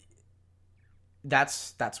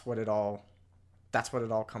that's what it all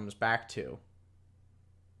comes back to.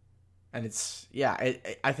 And it's,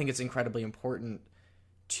 I think it's incredibly important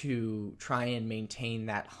to try and maintain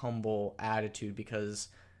that humble attitude, because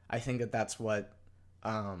I think that that's what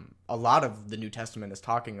a lot of the New Testament is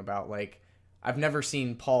talking about. Like, I've never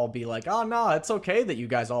seen Paul be like, oh, no, it's okay that you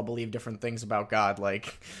guys all believe different things about God.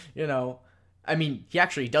 Like, I mean, he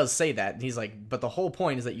actually does say that. And he's like, but the whole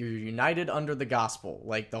point is that you're united under the gospel.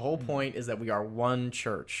 Like, the whole point is that we are one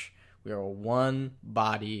church. We are one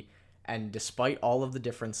body. And despite all of the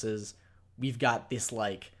differences, we've got this,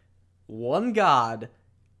 like, one God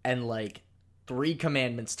and, like, 3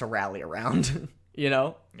 commandments to rally around,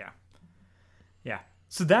 Yeah. Yeah.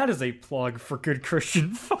 So that is a plug for Good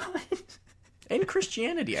Christian Fun. And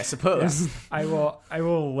Christianity, I suppose. Yeah. I will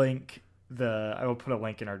put a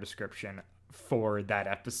link in our description for that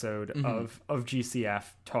episode of GCF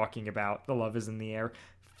talking about the Love is in the Air.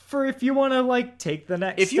 For if you want to like take the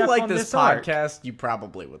next if you step like on this podcast, you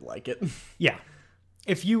probably would like it. Yeah.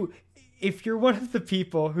 If you're one of the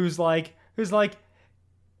people who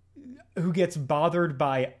gets bothered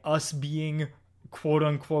by us being quote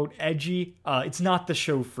unquote edgy, it's not the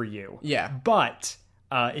show for you. Yeah. But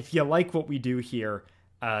if you like what we do here,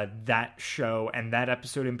 that show and that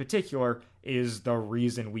episode in particular is the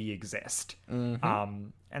reason we exist.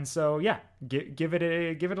 And so give it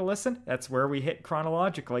a listen. That's where we hit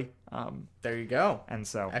chronologically. There you go. And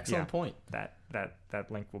so excellent point. That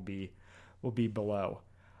link will be below.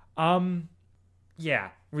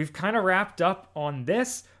 We've kind of wrapped up on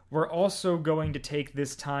this. We're also going to take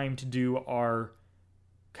this time to do our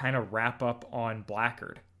kind of wrap up on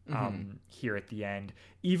Blackguard here at the end.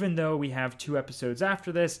 Even though we have 2 episodes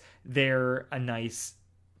after this, they're a nice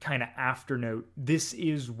kind of after note, this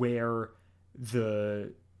is where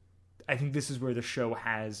the show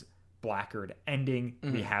has Blackguard ending.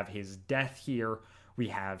 We have his death here. We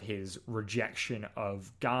have his rejection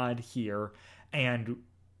of God here. And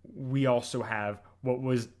we also have what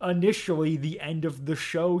was initially the end of the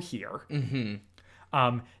show here.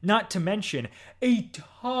 Not to mention a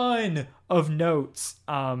ton of notes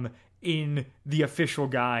in the official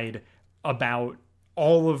guide about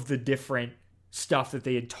all of the different stuff that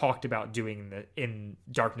they had talked about doing in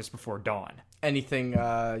Darkness Before Dawn. Anything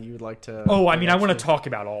you would like to... Oh, I mean, I want to talk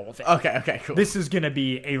about all of it. Okay, cool. This is going to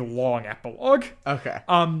be a long epilogue. Okay.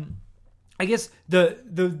 I guess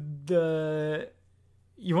the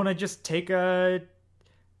you want to just take a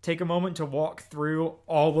moment to walk through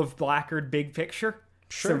all of Blackguard big picture?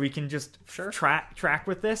 Sure. So we can just track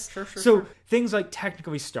with this? Sure. So things like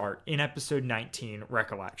technically start in episode 19,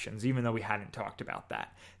 Recollections, even though we hadn't talked about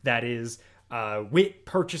that. That is Wit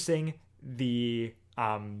purchasing Wit's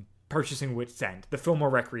End, the Fillmore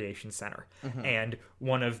Recreation Center. And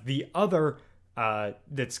one of the other,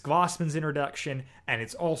 that's Glossman's introduction, and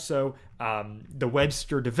it's also the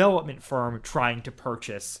Webster development firm trying to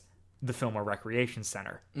purchase the Fillmore Recreation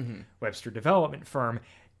Center. Webster development firm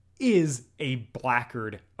is a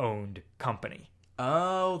Blackguard-owned company.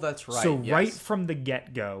 Oh, that's right. So right from the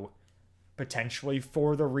get-go, potentially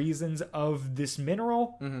for the reasons of this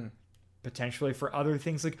mineral, potentially for other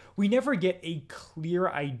things, like we never get a clear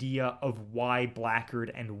idea of why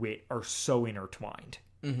Blackguard and Wit are so intertwined.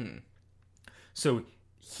 So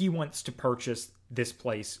he wants to purchase this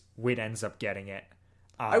place. Wit ends up getting it.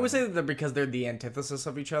 I would say that they're because they're the antithesis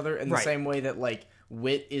of each other in the same way that, like,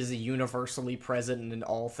 Wit is universally present in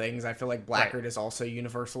all things. I feel like Blackguard is also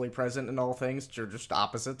universally present in all things. They're just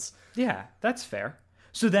opposites. Yeah, that's fair.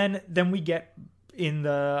 So then we get in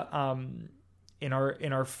the in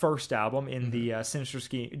our first album, in the Sinister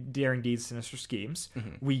Scheme, Daring Deeds, Sinister Schemes,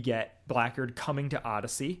 we get Blackguard coming to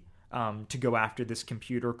Odyssey to go after this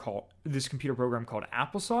computer program called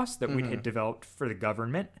Applesauce that we had developed for the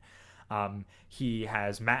government. He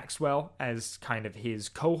has Maxwell as kind of his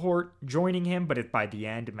cohort joining him, but by the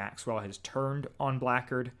end, Maxwell has turned on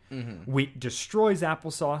Blackguard. Wit destroys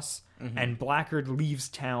Applesauce, and Blackguard leaves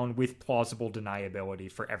town with plausible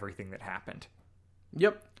deniability for everything that happened.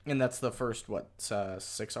 Yep. And that's the first,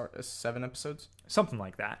 7 episodes? Something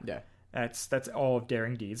like that. Yeah. That's all of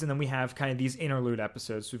Daring Deeds. And then we have kind of these interlude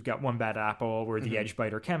episodes. We've got One Bad Apple, where the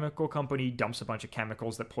Edgebiter Chemical Company dumps a bunch of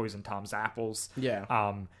chemicals that poison Tom's apples.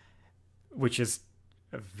 Yeah. Which is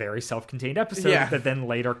a very self-contained episode that then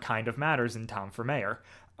later kind of matters in Tom for Mayor.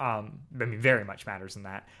 Very much matters in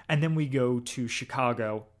that. And then we go to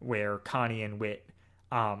Chicago, where Connie and Wit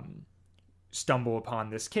stumble upon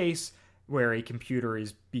this case where a computer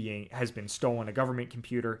has been stolen, a government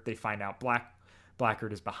computer. They find out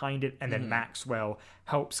Blackguard is behind it, and then Maxwell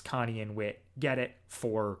helps Connie and Wit get it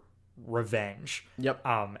for revenge. Yep.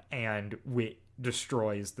 And Wit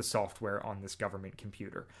destroys the software on this government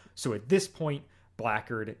computer. So at this point,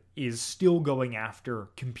 Blackguard is still going after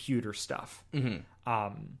computer stuff.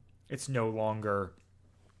 It's no longer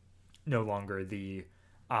the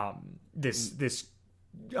this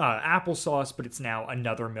Applesauce, but it's now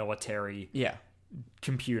another military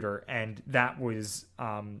computer, and that was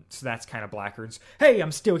so that's kind of Blackguard's, hey,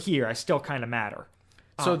 I'm still here, I still kind of matter.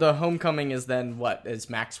 So the homecoming is then what? Is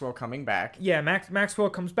Maxwell coming back? Yeah,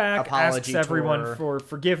 Maxwell comes back, Apology asks everyone tour. for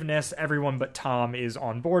forgiveness. Everyone but Tom is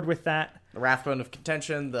on board with that. The Rathbone of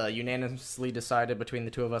Contention, the unanimously decided between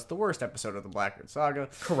the two of us, the worst episode of the Blackguard saga.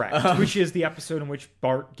 Correct. Which is the episode in which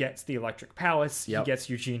Bart gets the Electric Palace. Yep. He gets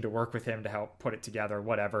Eugene to work with him to help put it together,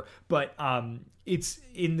 whatever. But it's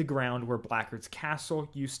in the ground where Blackguard's castle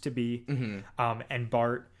used to be. And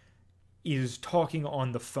Bart is talking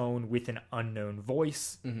on the phone with an unknown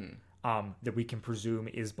voice that we can presume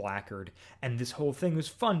is Blackguard. And this whole thing was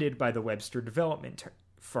funded by the Webster development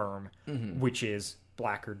firm, which is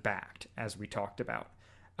Blackguard backed, as we talked about.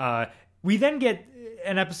 We then get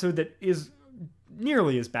an episode that is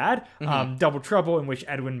nearly as bad, Double Trouble, in which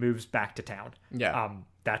Edwin moves back to town. Yeah.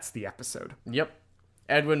 That's the episode. Yep.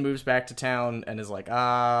 Edwin moves back to town and is like,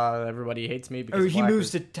 everybody hates me because he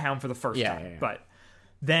moves to town for the first time. Yeah. But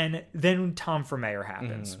then Tom for Mayor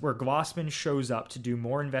happens, where Glossman shows up to do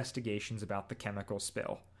more investigations about the chemical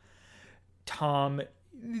spill. Tom,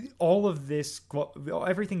 all of this,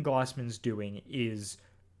 everything Glossman's doing is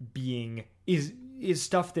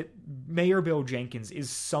stuff that Mayor Bill Jenkins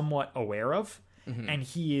is somewhat aware of, and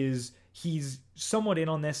he's somewhat in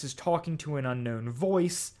on this, is talking to an unknown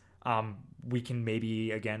voice, we can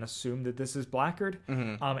maybe again assume that this is Blackguard.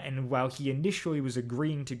 And while he initially was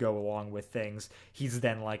agreeing to go along with things, he's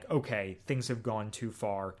then like, okay, things have gone too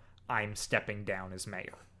far. I'm stepping down as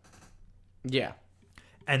mayor. Yeah.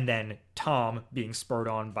 And then Tom, being spurred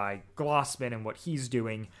on by Glossman and what he's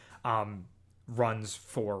doing, runs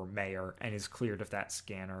for mayor and is cleared of that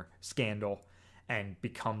scandal and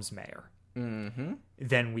becomes mayor.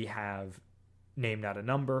 Then we have Name Not a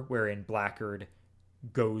Number, wherein Blackguard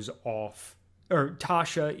goes off, or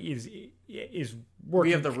Tasha is working.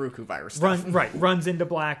 We have the Ruku virus stuff. Runs into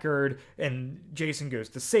Blackguard, and Jason goes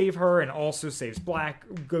to save her, and also finds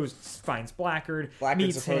Blackguard. Blackguard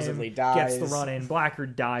meets supposedly him, dies. Gets the run in.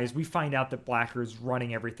 Blackguard dies. We find out that Blackguard's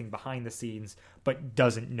running everything behind the scenes, but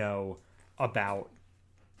doesn't know about.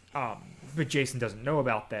 But Jason doesn't know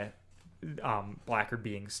about that. Blackguard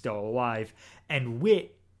being still alive, and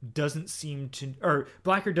Blackguard doesn't seem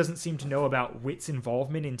to know about Whit's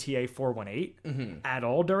involvement in TA-418 at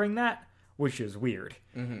all during that, which is weird.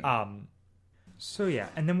 So yeah,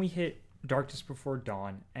 and then we hit Darkness Before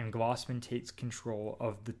Dawn, and Glossman takes control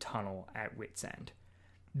of the tunnel at Whit's End.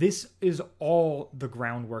 This is all the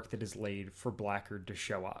groundwork that is laid for Blackguard to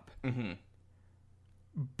show up.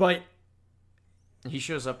 But he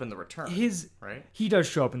shows up in the return. Right? He does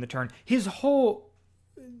show up in the turn. His whole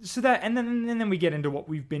and then we get into what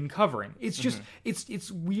we've been covering. It's just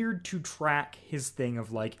it's weird to track his thing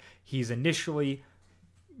of like he's initially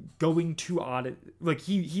going to audit, like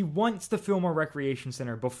he wants the Fillmore Recreation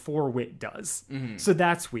Center before Whit does. So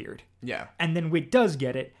that's weird. Yeah. And then Whit does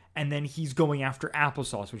get it, and then he's going after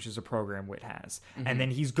Applesauce, which is a program Whit has. And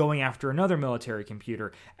then he's going after another military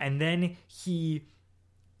computer, and then he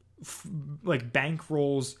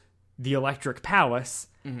bankrolls the Electric Palace,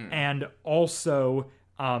 and also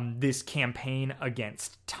this campaign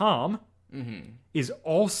against Tom is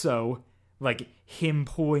also like him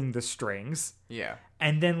pulling the strings. Yeah.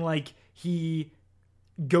 And then like and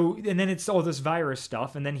then it's all this virus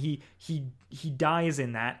stuff, and then he dies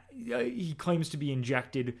in that. He claims to be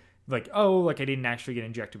injected, like, I didn't actually get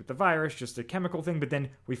injected with the virus, just a chemical thing. But then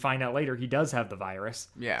we find out later he does have the virus.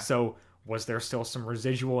 Yeah. So was there still some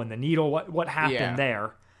residual in the needle? What happened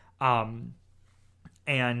there?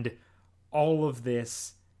 And all of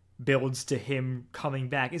this builds to him coming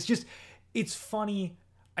back. It's funny.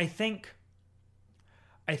 I think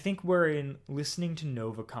wherein listening to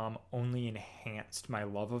Novacom only enhanced my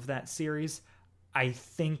love of that series, I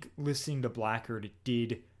think listening to Blackguard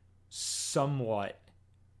did somewhat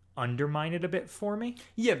undermine it a bit for me.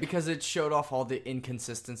 Yeah, because it showed off all the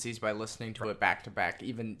inconsistencies by listening to it back to back,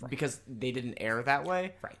 even because they didn't air that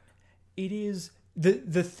way. Right. It is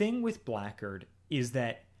the thing with Blackguard is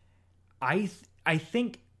that I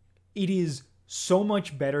think it is so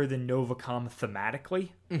much better than Novacom thematically,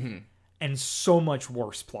 and so much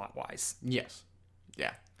worse plot-wise. Yes.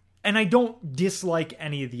 Yeah. And I don't dislike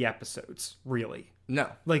any of the episodes, really.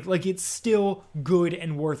 No. Like it's still good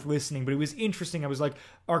and worth listening, but it was interesting. I was like,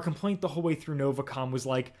 our complaint the whole way through Novacom was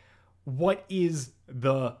like, what is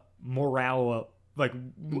the morale? Like,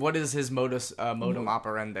 what is his modum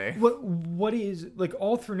operandi? What is, like,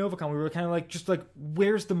 all through Novacom, we were kind of like, just like,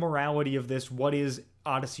 where's the morality of this? What is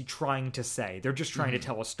Odyssey trying to say? They're just trying to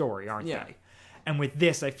tell a story, aren't they? And with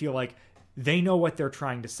this, I feel like they know what they're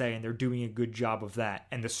trying to say, and they're doing a good job of that,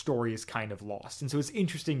 and the story is kind of lost. And so it's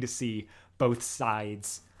interesting to see both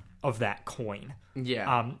sides of that coin.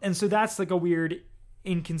 Yeah. And so that's like a weird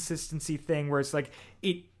inconsistency thing where it's like,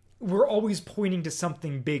 we're always pointing to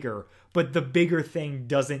something bigger, but the bigger thing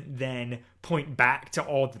doesn't then point back to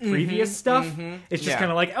all the previous stuff. It's just kind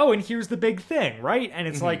of like, and here's the big thing, right? And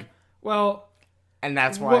it's like, well... And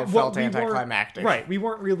that's why it felt anticlimactic. Right, we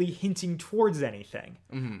weren't really hinting towards anything.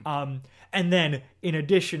 And then, in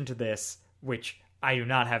addition to this, which I do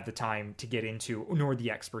not have the time to get into, nor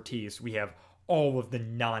the expertise, we have all of the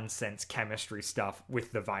nonsense chemistry stuff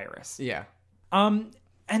with the virus. Yeah. And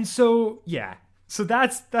so, yeah. So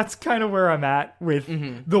that's kind of where I'm at with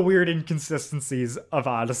the weird inconsistencies of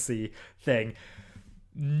Odyssey thing.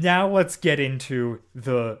 Now let's get into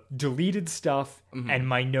the deleted stuff and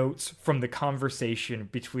my notes from the conversation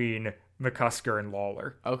between McCusker and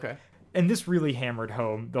Lawler. Okay. And this really hammered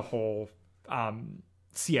home the whole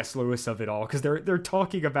C.S. Lewis of it all, because they're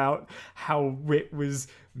talking about how Whit was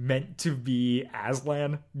meant to be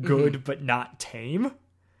Aslan, good but not tame.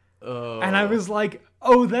 And I was like,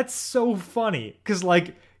 oh, that's so funny, because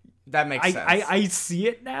like that makes sense. I see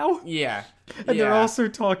it now. Yeah. And they're also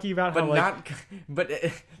talking about how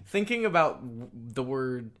thinking about the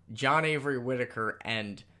word John Avery Whitaker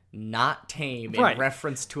and not tame in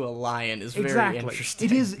reference to a lion is very interesting.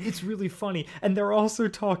 It's really funny. And they're also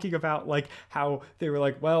talking about like how they were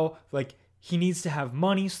like, well, like he needs to have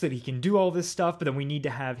money so that he can do all this stuff, but then we need to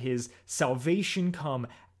have his salvation come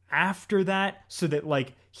after that so that,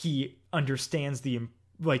 like, he understands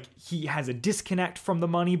like, he has a disconnect from the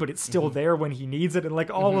money, but it's still there when he needs it. And, like,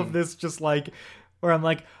 all of this just, like, where I'm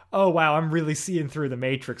like, oh, wow, I'm really seeing through the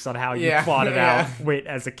Matrix on how you plotted out Wit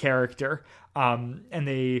as a character. And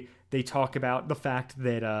they talk about the fact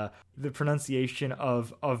that the pronunciation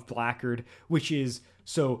of Blackguard, which is,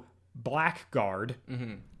 so Blackguard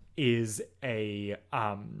is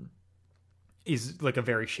is like a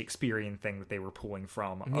very Shakespearean thing that they were pulling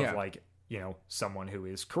from of like, you know, someone who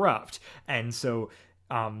is corrupt. And so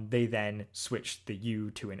they then switched the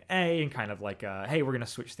U to an A and kind of like, hey, we're going to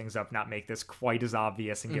switch things up, not make this quite as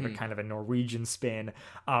obvious and give it kind of a Norwegian spin.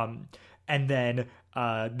 And then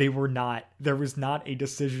there was not a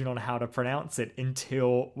decision on how to pronounce it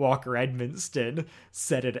until Walker Edmonston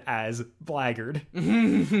said it as Blackguard.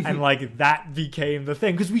 And like that became the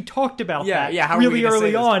thing. Because we talked about that really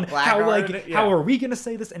early on. How are we going to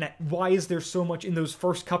say this? And why is there so much in those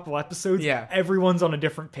first couple episodes? Yeah. Everyone's on a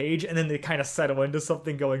different page and then they kind of settle into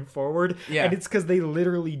something going forward. Yeah. And it's because they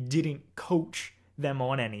literally didn't coach them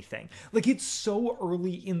on anything. Like, it's so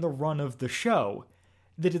early in the run of the show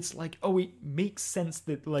that it's like, oh, it makes sense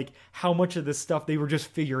that, like, how much of this stuff they were just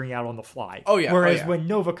figuring out on the fly. Oh, yeah. Whereas when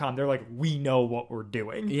Novacom, they're like, we know what we're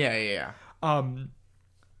doing. Yeah. And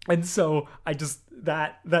so I just,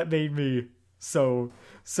 that made me so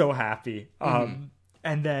happy. And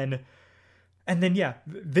then yeah,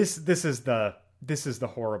 this is the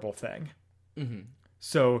horrible thing.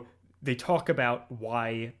 So they talk about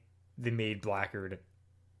why they made Blackguard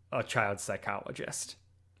a child psychologist.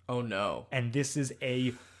 Oh no. And this is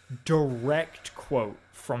a direct quote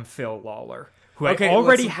from Phil Lawler, who I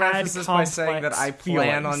already had this by saying that I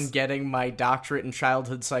plan feelings. on getting my doctorate in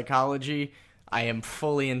childhood psychology. I am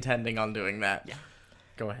fully intending on doing that. Yeah.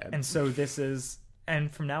 Go ahead. And so this is,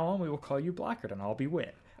 and from now on we will call you Blackguard and I'll be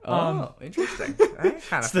Wit. Oh, interesting. That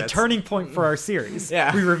kind It's the turning point for our series.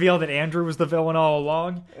 Yeah. We reveal that Andrew was the villain all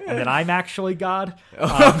along, and that I'm actually God.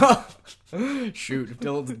 Shoot, if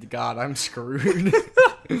Dylan's the god, I'm screwed.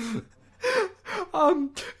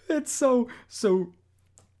 It's so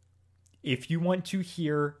if you want to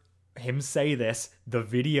hear him say this, the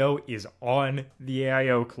video is on the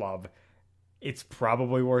AIO Club. It's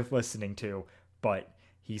probably worth listening to, but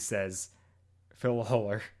he says, Phil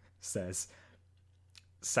Lawler says,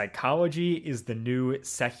 psychology is the new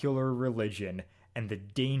secular religion, and the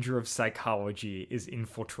danger of psychology is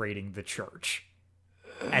infiltrating the church.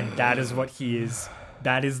 And that is what he is.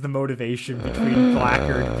 That is the motivation between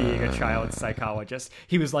Blackguard being a child psychologist.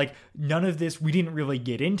 He was like, none of this, we didn't really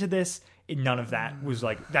get into this. None of that was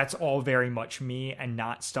like, that's all very much me and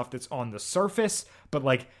not stuff that's on the surface. But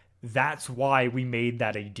like, that's why we made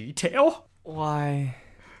that a detail. Why?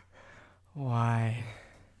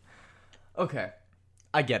 Okay.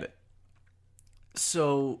 I get it.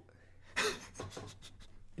 So,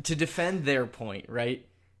 to defend their point, right?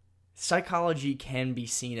 Psychology can be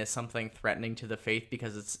seen as something threatening to the faith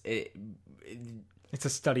because It's a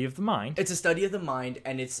study of the mind. it's a study of the mind,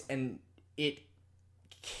 and it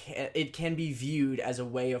can be viewed as a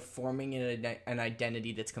way of forming an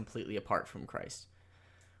identity that's completely apart from Christ,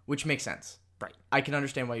 which makes sense. Right. I can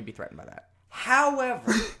understand why you'd be threatened by that.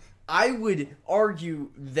 However, I would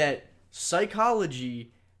argue that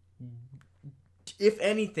psychology, if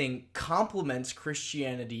anything, complements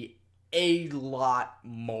Christianity a lot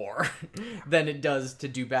more than it does to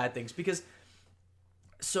do bad things. Because,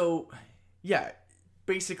 so, yeah,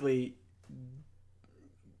 basically,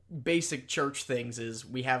 basic church things is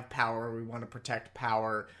we have power, we want to protect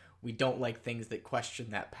power, we don't like things that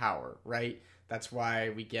question that power, right? That's why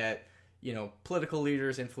we get, political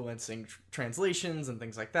leaders influencing translations and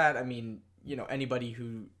things like that. I mean, anybody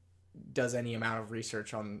who does any amount of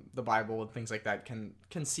research on the Bible and things like that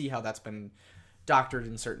can see how that's been doctored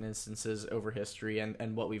in certain instances over history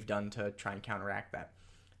and what we've done to try and counteract that.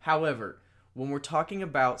 However, when we're talking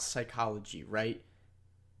about psychology, right,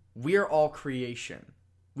 we're all creation.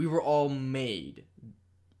 We were all made.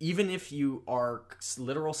 Even if you are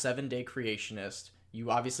literal 7-day creationist, you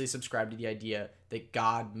obviously subscribe to the idea that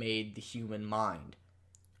God made the human mind.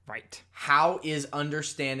 Right. How is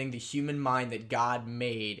understanding the human mind that God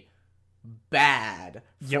made bad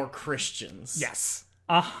for Christians? Yes.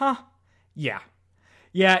 Uh-huh. Yeah.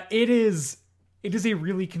 Yeah, it is a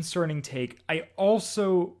really concerning take. I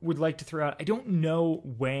also would like to throw out, I don't know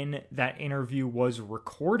when that interview was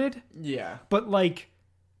recorded. Yeah. But, like,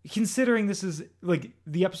 considering this is, like,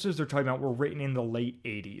 the episodes they're talking about were written in the late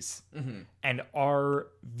 80s. Mm-hmm. And our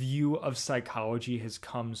view of psychology has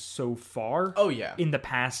come so far. Oh, yeah. In the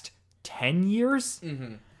past 10 years.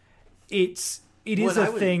 Mm-hmm. it is a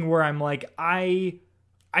thing where I'm like, I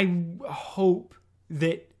hope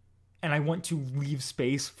that, and I want to leave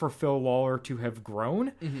space for Phil Lawler to have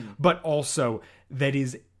grown, but also that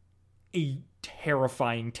is a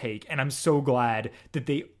terrifying take, and I'm so glad that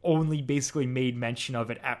they only basically made mention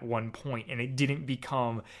of it at one point, and it didn't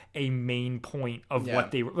become a main point of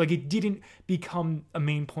what they were like. It didn't become a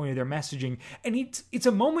main point of their messaging, and it's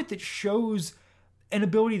a moment that shows an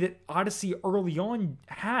ability that Odyssey early on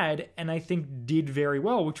had, and I think did very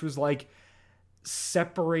well, which was like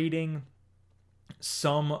separating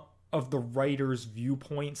some of the writer's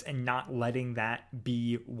viewpoints and not letting that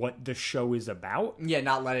be what the show is about. Yeah,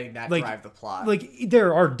 not letting that drive the plot. Like,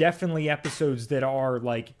 there are definitely episodes that are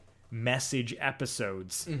like message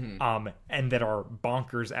episodes, and that are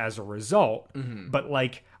bonkers as a result. But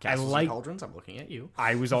like, Castles and Cauldrons, I'm looking at you.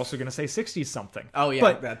 I was also gonna say 60s something. Oh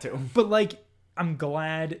yeah, that too. But like, I'm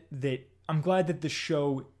glad that the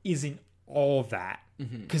show isn't all that,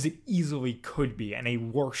 because it easily could be, and a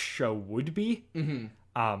worse show would be.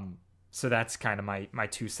 So that's kind of my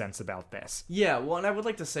 2 cents about this. Yeah, well, and I would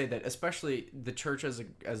like to say that especially the church as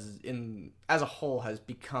a whole has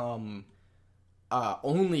become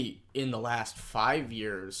only in the last 5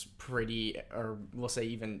 years or we'll say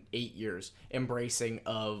even 8 years, embracing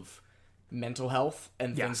of mental health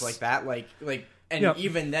and things like that. And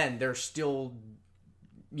even then, there's still,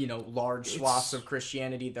 large swaths of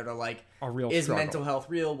Christianity that are like, a real is struggle. mental health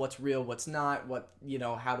real? What's not?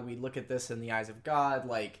 How do we look at this in the eyes of God?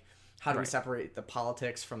 Like, how do we separate the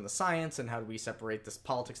politics from the science, and how do we separate this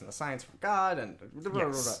politics and the science from God, and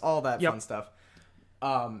all that fun stuff.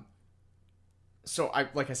 So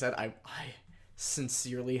I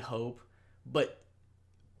sincerely hope, but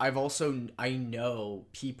I know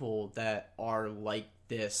people that are like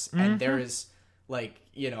this, and there is I'm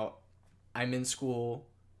in school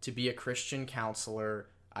to be a Christian counselor.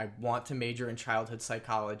 I want to major in childhood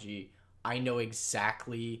psychology. I know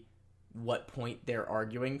exactly what point they're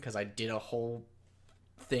arguing because I did a whole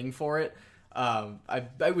thing for it. I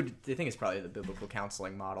think it's probably the biblical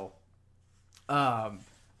counseling model. And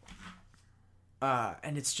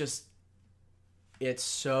it's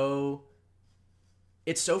so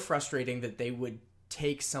frustrating that they would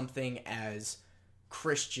take something as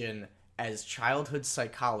Christian as childhood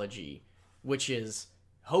psychology, which is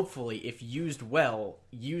hopefully, if used well,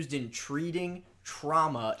 used in treating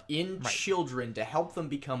trauma in children to help them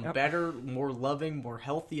become better, more loving, more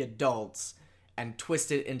healthy adults, and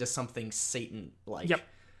twist it into something Satan-like. Yep.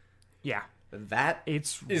 Yeah. That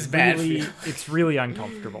is really, bad feeling. It's really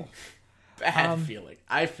uncomfortable. Bad feeling.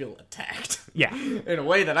 I feel attacked. Yeah. In a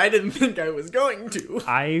way that I didn't think I was going to.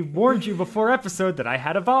 I warned you before episode that I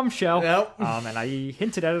had a bombshell. Yep. And I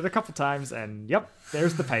hinted at it a couple times, and yep,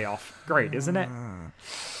 there's the payoff. Great, isn't it?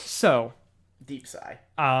 So, deep sigh.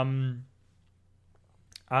 Now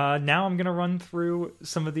I'm gonna run through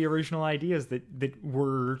some of the original ideas that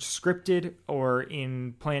were scripted or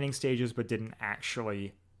in planning stages but didn't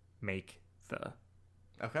actually make the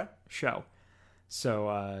show.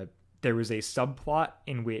 So there was a subplot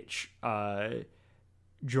in which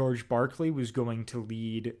George Barclay was going to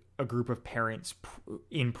lead a group of parents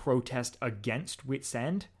in protest against Wits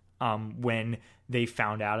End when they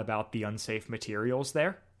found out about the unsafe materials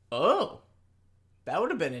there. Oh, that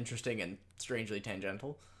would have been interesting and strangely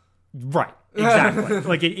tangential. Right, exactly.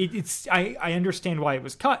 Like it's I understand why it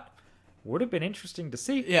was cut. Would have been interesting to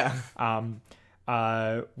see. Yeah.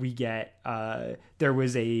 We get there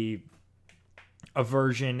was a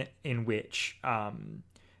version in which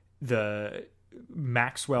the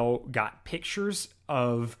Maxwell got pictures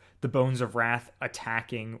of the Bones of Wrath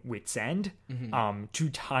attacking Wits End to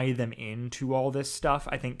tie them into all this stuff.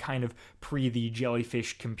 I think kind of pre the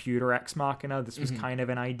jellyfish computer ex machina. This was kind of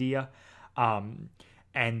an idea.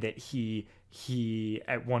 And that he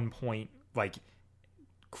at one point like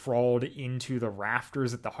crawled into the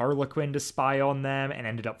rafters at the Harlequin to spy on them and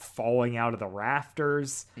ended up falling out of the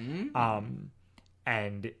rafters.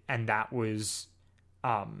 And that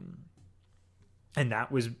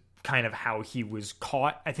was kind of how he was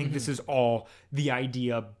caught. I think this is all the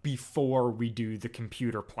idea before we do the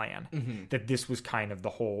computer plan, that this was kind of the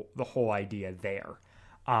whole idea there.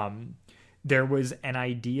 There was an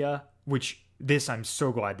idea, which this I'm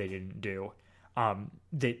so glad they didn't do,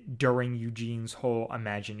 that during Eugene's whole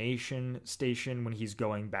imagination station, when he's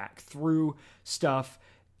going back through stuff,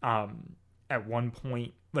 at one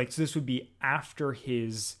point, like, so this would be after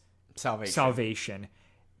his salvation,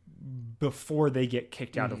 before they get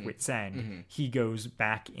kicked out of Wits End, he goes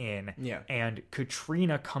back in, and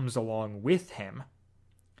Katrina comes along with him,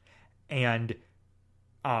 and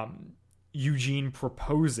Eugene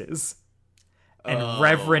proposes, and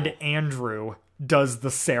Reverend Andrew does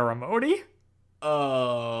the ceremony.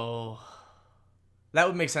 Oh. That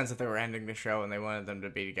would make sense if they were ending the show and they wanted them to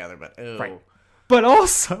be together, but ew. Right. But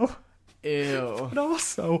also, Ew.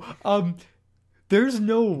 there's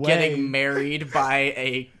no way Getting married by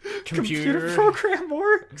a computer. program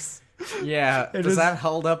works. Yeah. Does that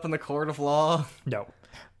hold up in the court of law? No.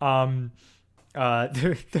 There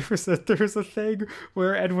was a thing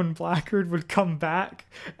where Edwin Blackard would come back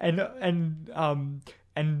and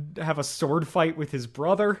have a sword fight with his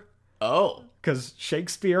brother. Oh. Because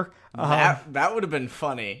Shakespeare. That would have been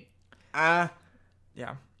funny. Yeah.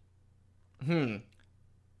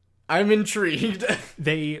 I'm intrigued.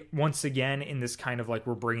 They, once again, in this kind of like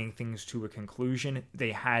we're bringing things to a conclusion,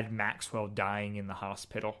 they had Maxwell dying in the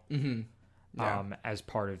hospital as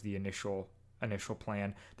part of the initial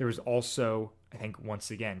plan. There was also, I think,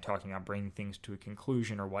 once again, talking about bringing things to a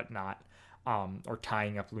conclusion or whatnot, or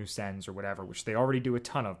tying up loose ends or whatever, which they already do a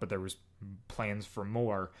ton of, but there was plans for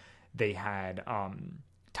more. They had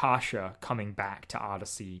Tasha coming back to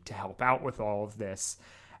Odyssey to help out with all of this,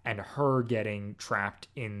 and her getting trapped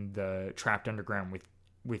underground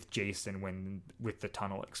with Jason with the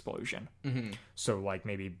tunnel explosion. So like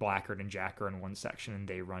maybe Blackard and Jack are in one section and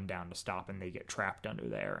they run down to stop and they get trapped under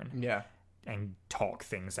there and talk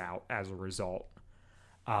things out as a result.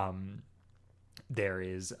 There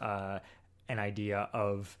is an idea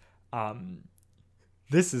of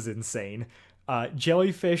this is insane.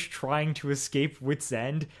 Jellyfish trying to escape Wit's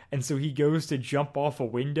End, and so he goes to jump off a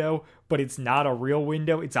window, but it's not a real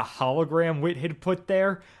window, it's a hologram Wit had put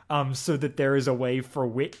there, so that there is a way for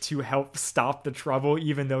Wit to help stop the trouble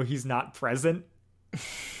even though he's not present.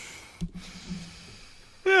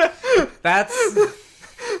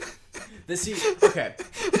 Okay.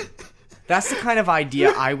 That's the kind of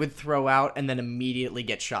idea I would throw out and then immediately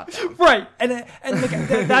get shot down. Right. And look,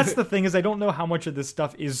 that's the thing, is I don't know how much of this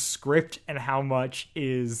stuff is script and how much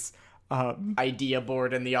is idea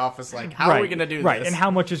board in the office, like, how are we going to do this? Right, and how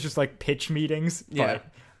much is just like pitch meetings. Yeah.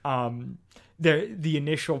 But, the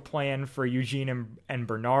initial plan for Eugene and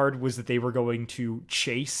Bernard was that they were going to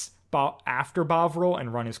chase after Bovril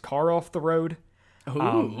and run his car off the road.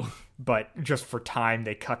 Ooh. But just for time,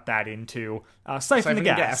 they cut that into siphon the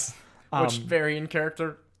gas. Which, very in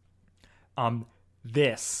character.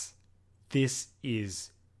 This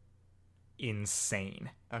is insane.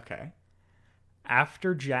 Okay.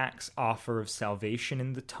 After Jack's offer of salvation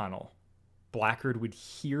in the tunnel, Blackard would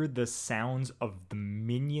hear the sounds of the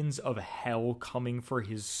minions of hell coming for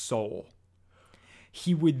his soul.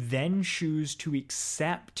 He would then choose to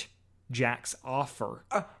accept Jack's offer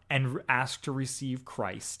and ask to receive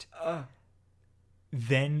Christ.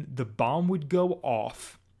 Then the bomb would go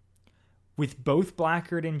off, with both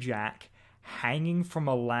Blackard and Jack hanging from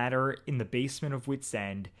a ladder in the basement of Wit's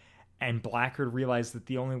End, and Blackard realized that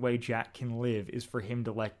the only way Jack can live is for him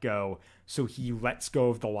to let go, so he lets go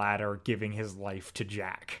of the ladder, giving his life to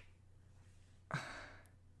Jack.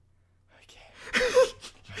 Okay.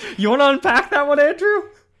 You want to unpack that one, Andrew?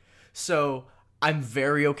 So, I'm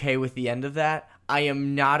very okay with the end of that. I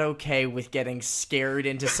am not okay with getting scared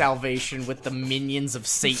into salvation with the minions of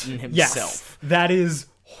Satan himself. Yes, that is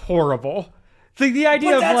horrible. The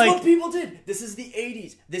idea but of that's like what people did. This is the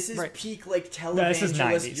 80s. This is peak like televangelist. No, this is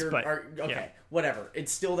 90s, whatever.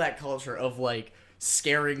 It's still that culture of like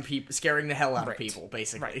scaring the hell out of people,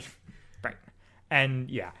 basically. Right. And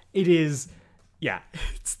yeah, it is. Yeah,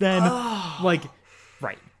 it's then like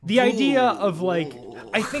right. The idea of like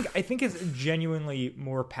I think it's genuinely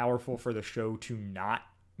more powerful for the show to not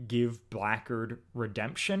give Blackard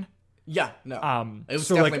redemption. Yeah, no. It was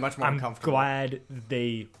so definitely like, much more uncomfortable. I'm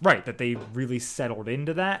glad that they really settled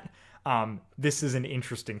into that. This is an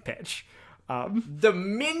interesting pitch. The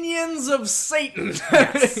minions of Satan.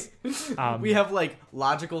 Yes. We have like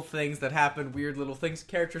logical things that happen, weird little things.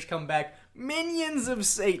 Characters come back. Minions of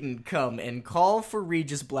Satan come and call for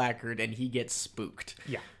Regis Blackard, and he gets spooked.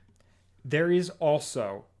 Yeah. There was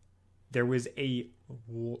a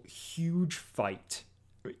huge fight,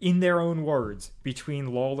 in their own words,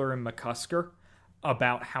 between Lawler and McCusker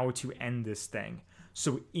about how to end this thing.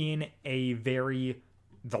 So in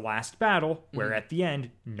the last battle, where at the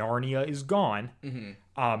end, Narnia is gone,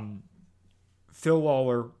 Phil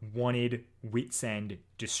Lawler wanted Wit's End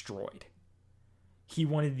destroyed. He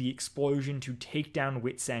wanted the explosion to take down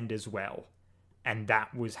Wit's End as well. And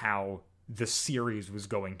that was how the series was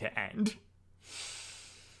going to end.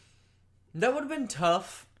 That would have been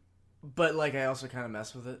tough, but like I also kind of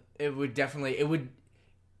mess with it. It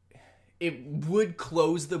would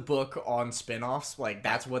close the book on spin-offs. Like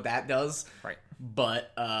that's what that does. Right.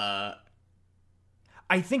 But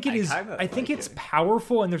I think it is. kinda I think like it's it.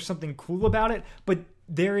 powerful and there's something cool about it. But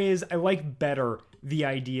I like better the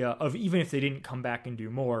idea of, even if they didn't come back and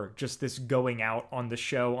do more, just this going out on the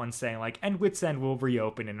show on saying like, and Wits End will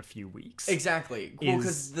reopen in a few weeks. Exactly. Well, Is-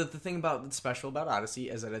 because the thing that's special about Odyssey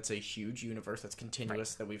is that it's a huge universe that's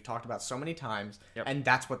continuous that we've talked about so many times, Yep. and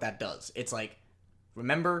that's what that does. It's like,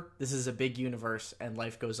 remember, this is a big universe, and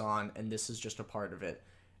life goes on, and this is just a part of it,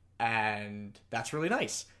 and that's really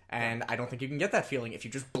nice. And I don't think you can get that feeling if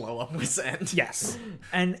you just blow up Wits End. Yes.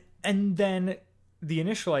 And then the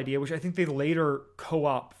initial idea, which I think they later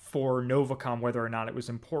co-op for Novacom, whether or not it was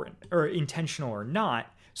important or intentional or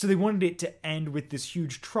not. So they wanted it to end with this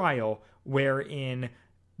huge trial wherein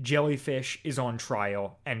Jellyfish is on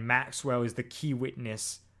trial and Maxwell is the key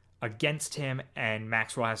witness against him, and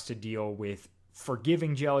Maxwell has to deal with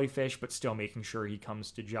forgiving Jellyfish but still making sure he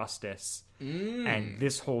comes to justice. And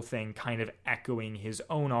this whole thing kind of echoing his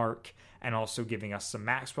own arc and also giving us some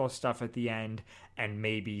Maxwell stuff at the end, and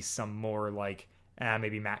maybe some more like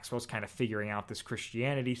maybe Maxwell's kind of figuring out this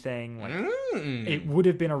Christianity thing. Like it would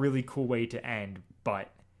have been a really cool way to end, but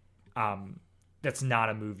that's not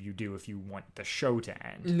a move you do if you want the show to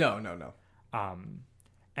end. No.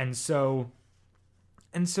 And so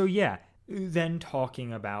yeah, then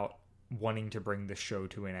talking about wanting to bring the show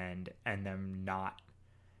to an end and them not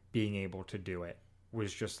being able to do it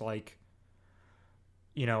was just like,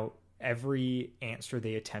 you know, every answer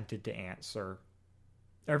they attempted to answer,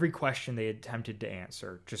 every question they attempted to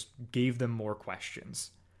answer just gave them more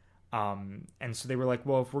questions. And so they were like,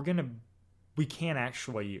 well, if we can't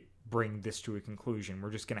actually bring this to a conclusion.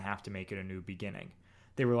 We're just going to have to make it a new beginning.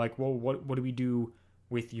 They were like, well, what do we do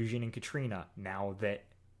with Eugene and Katrina now that,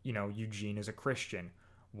 you know, Eugene is a Christian?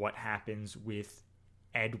 What happens with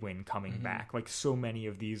Edwin coming back? Like, so many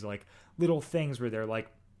of these like little things where they're like,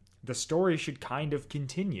 the story should kind of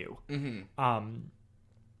continue. And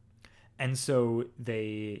so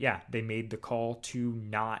they made the call to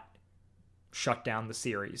not shut down the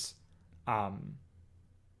series,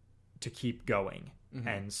 to keep going.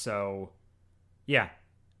 And so, yeah,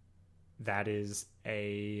 that is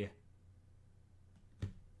a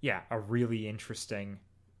really interesting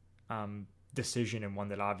decision, and one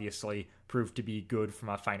that obviously proved to be good from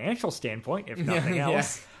a financial standpoint, if nothing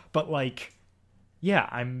else. But like, yeah,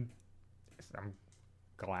 I'm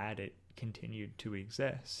glad it continued to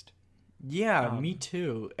exist. Yeah, me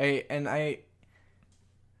too.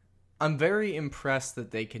 I'm very impressed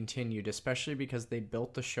that they continued, especially because they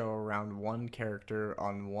built the show around one character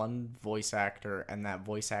on one voice actor, and that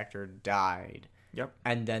voice actor died. Yep.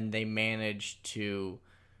 And then they managed to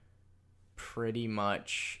pretty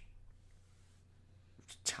much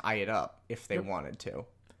tie it up if they wanted to,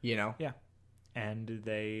 you know? Yeah. And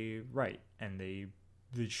the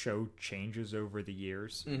show changes over the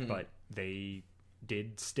years, but they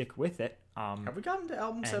did stick with it. Have we gotten to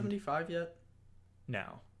album 75 yet?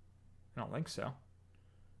 No, I don't think so.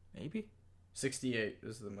 Maybe? 68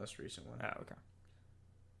 is the most recent one. Oh, okay.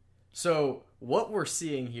 So what we're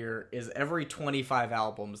seeing here is every 25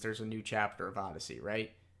 albums, there's a new chapter of Odyssey,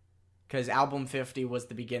 right? Because album 50 was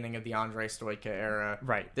the beginning of the Andrei Stoica era.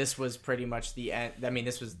 Right. This was pretty much the end. I mean,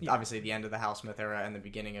 this was obviously the end of the Housemouth era and the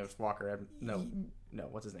beginning of Walker. No,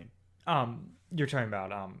 what's his name? You're talking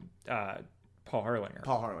about Paul Harlinger.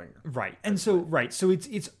 Paul Harlinger. Right. And so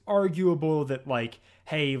it's arguable that like,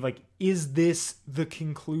 hey, like, is this the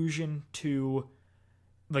conclusion to,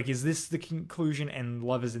 like, is this the conclusion and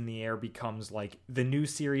Love is in the Air becomes like the new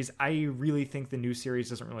series? I really think the new series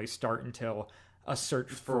doesn't really start until A Search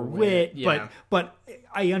for Wit, yeah. but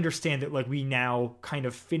I understand that like we now kind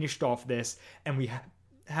of finished off this and we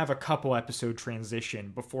have a couple episode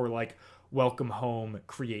transition before like Welcome Home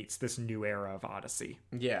creates this new era of Odyssey.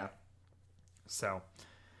 Yeah. So,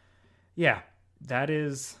 yeah, that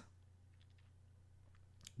is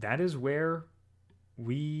where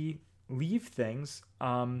we leave things.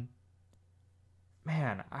 Man,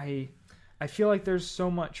 I feel like there's so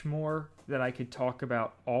much more that I could talk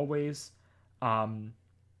about always.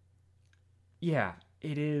 Yeah,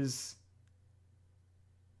 it's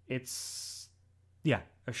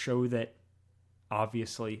a show that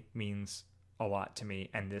obviously means a lot to me,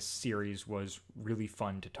 and this series was really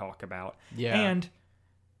fun to talk about. Yeah. And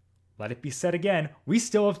let it be said again, we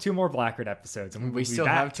still have 2 more Blackguard episodes, and we'll be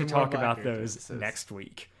back to talk about those next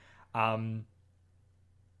week. Anything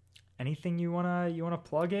you wanna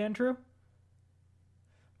plug, Andrew?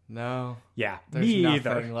 No. Yeah, There's me nothing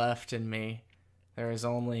either. left in me. There is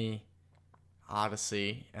only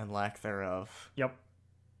Odyssey and lack thereof. Yep.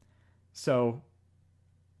 So,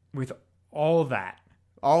 with all that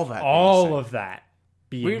All that. of that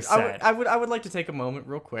being said, I would like to take a moment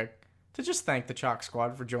real quick to just thank the Chalk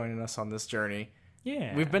Squad for joining us on this journey.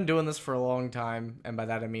 Yeah. We've been doing this for a long time, and by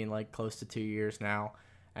that I mean like close to 2 years now.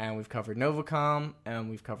 And we've covered Novacom, and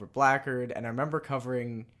we've covered Blackguard, and I remember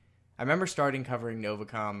starting covering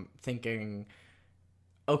Novacom thinking,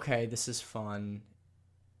 okay, this is fun.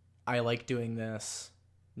 I like doing this.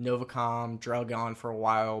 Novacom drug on for a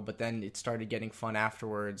while, but then it started getting fun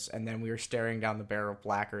afterwards, and then we were staring down the barrel of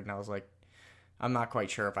Blackguard, and I was like, I'm not quite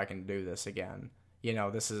sure if I can do this again.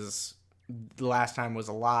 The last time was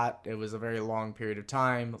a lot. It was a very long period of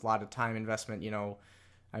time, a lot of time investment.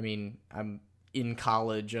 I'm in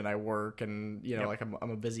college and I work, and like I'm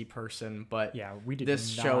a busy person. But yeah, we did. This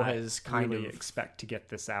show has kind really of expect to get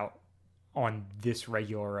this out on this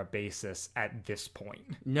regular basis at this point.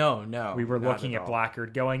 No, we were looking at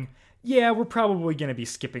Blackguard, going, yeah, we're probably going to be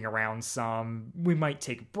skipping around some. We might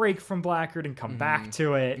take a break from Blackguard and come back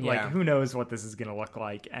to it. Yeah. Like, who knows what this is going to look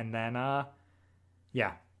like? And then,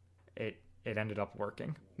 it ended up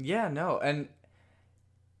working. Yeah, no, and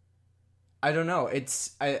I don't know.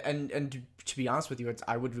 And to be honest with you,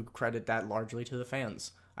 I would credit that largely to the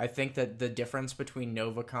fans. I think that the difference between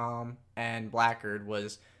Novacom and Blackguard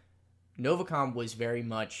was Novacom was very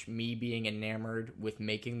much me being enamored with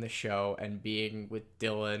making the show and being with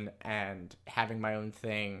Dylan and having my own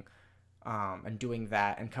thing, and doing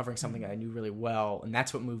that and covering something that I knew really well, and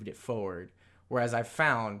that's what moved it forward. Whereas I've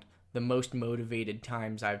found the most motivated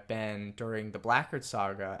times I've been during the Blackguard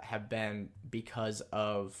saga have been because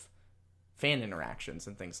of fan interactions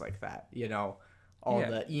and things like that. All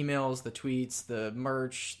the emails, the tweets, the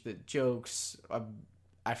merch, the jokes.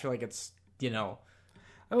 I feel like it's,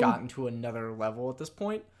 gotten to another level at this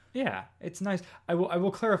point. Yeah, it's nice. I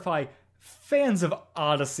will clarify, fans of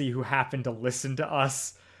Odyssey who happen to listen to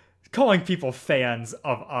us, calling people fans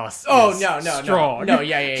of us no, strong. No,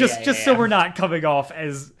 yeah. Just so we're not coming off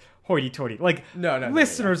as hoity-toity. Like, no,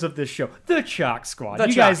 listeners of this show, the Chalk Squad,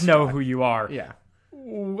 you guys know who you are. Yeah.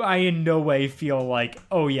 I in no way feel like,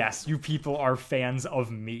 oh yes, you people are fans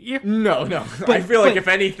of me. No. I feel like if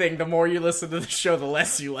anything, the more you listen to the show, the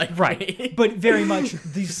less you like me. But very much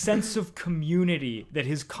the sense of community that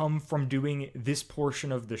has come from doing this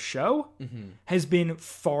portion of the show has been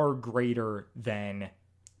far greater than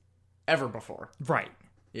ever before. Right.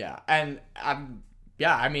 Yeah. And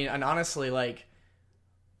and honestly, like,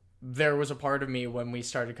 there was a part of me when we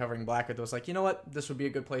started covering Blackguard that was like, you know what? This would be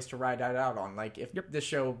a good place to ride that out on. Like, if this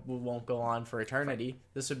show won't go on for eternity,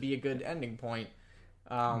 this would be a good ending point.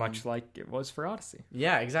 Much like it was for Odyssey.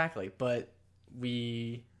 Yeah, exactly. But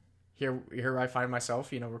here I find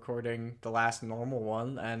myself, recording the last normal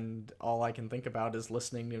one, and all I can think about is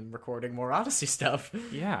listening and recording more Odyssey stuff.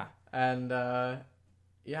 Yeah. And, I'm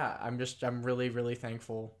really, really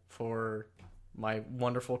thankful for my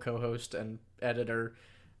wonderful co-host and editor,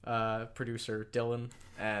 producer Dylan,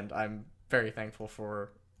 and I'm very thankful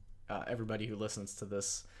for everybody who listens to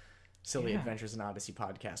this Silly Adventures in Odyssey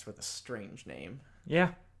podcast with a strange name.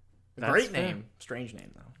 Yeah. Great name. Strange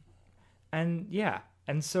name, though.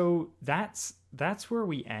 And so that's where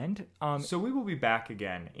we end. So we will be back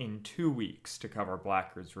again in 2 weeks to cover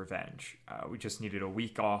Blackguard's Revenge. We just needed a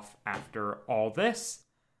week off after all this.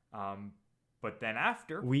 But then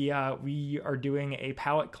after, we are doing a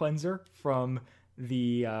palate cleanser from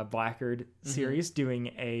the Blackguard series, doing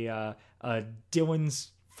a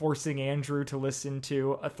Dylan's forcing Andrew to listen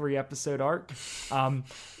to a 3-episode arc.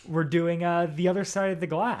 We're doing The Other Side of the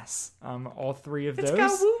Glass. All 3 of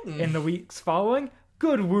those in the weeks following.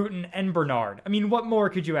 Good Wooten and Bernard. I mean, what more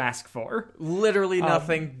could you ask for? Literally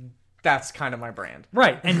nothing. That's kind of my brand.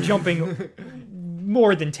 Right, and jumping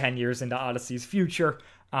more than 10 years into Odyssey's future.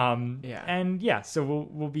 So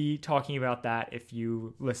we'll be talking about that if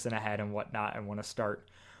you listen ahead and whatnot and want to start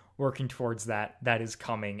working towards that. That is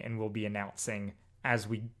coming, and we'll be announcing as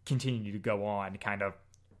we continue to go on kind of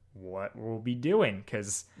what we'll be doing,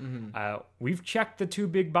 because we've checked the 2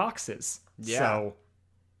 big boxes. Yeah. So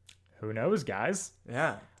who knows, guys?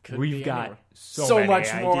 Yeah. We've got so much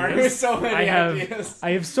ideas. more. So many ideas.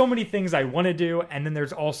 I have so many things I want to do, and then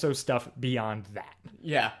there's also stuff beyond that.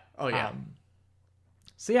 Yeah. Oh, yeah.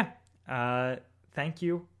 Thank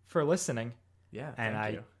you for listening. Yeah, and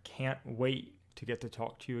I can't wait to get to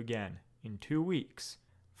talk to you again in 2 weeks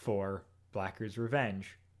for Blackguard's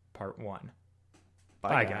Revenge, Part 1.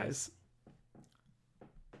 Bye, guys.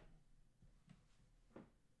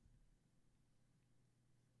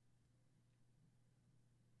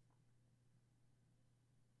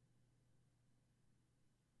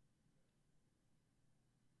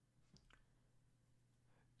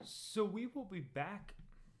 So we will be back.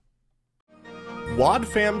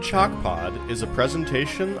 Wadfam Chalk Pod is a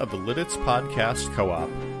presentation of the Lidditz Podcast Co-op.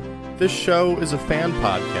 This show is a fan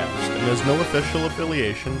podcast and has no official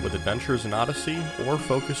affiliation with Adventures in Odyssey or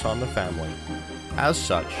Focus on the Family. As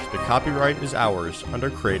such, the copyright is ours under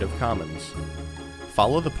Creative Commons.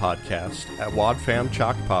 Follow the podcast at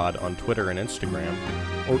WadFamChalkPod on Twitter and Instagram,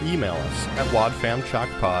 or email us at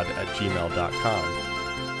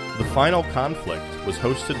wadfamchalkpod@gmail.com. The Final Conflict was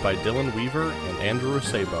hosted by Dylan Weaver and Andrew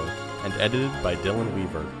Sabo, and edited by Dylan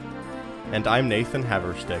Weaver. And I'm Nathan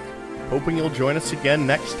Haverstick, hoping you'll join us again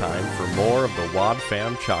next time for more of the Wad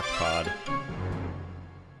Fam Chalk Pod.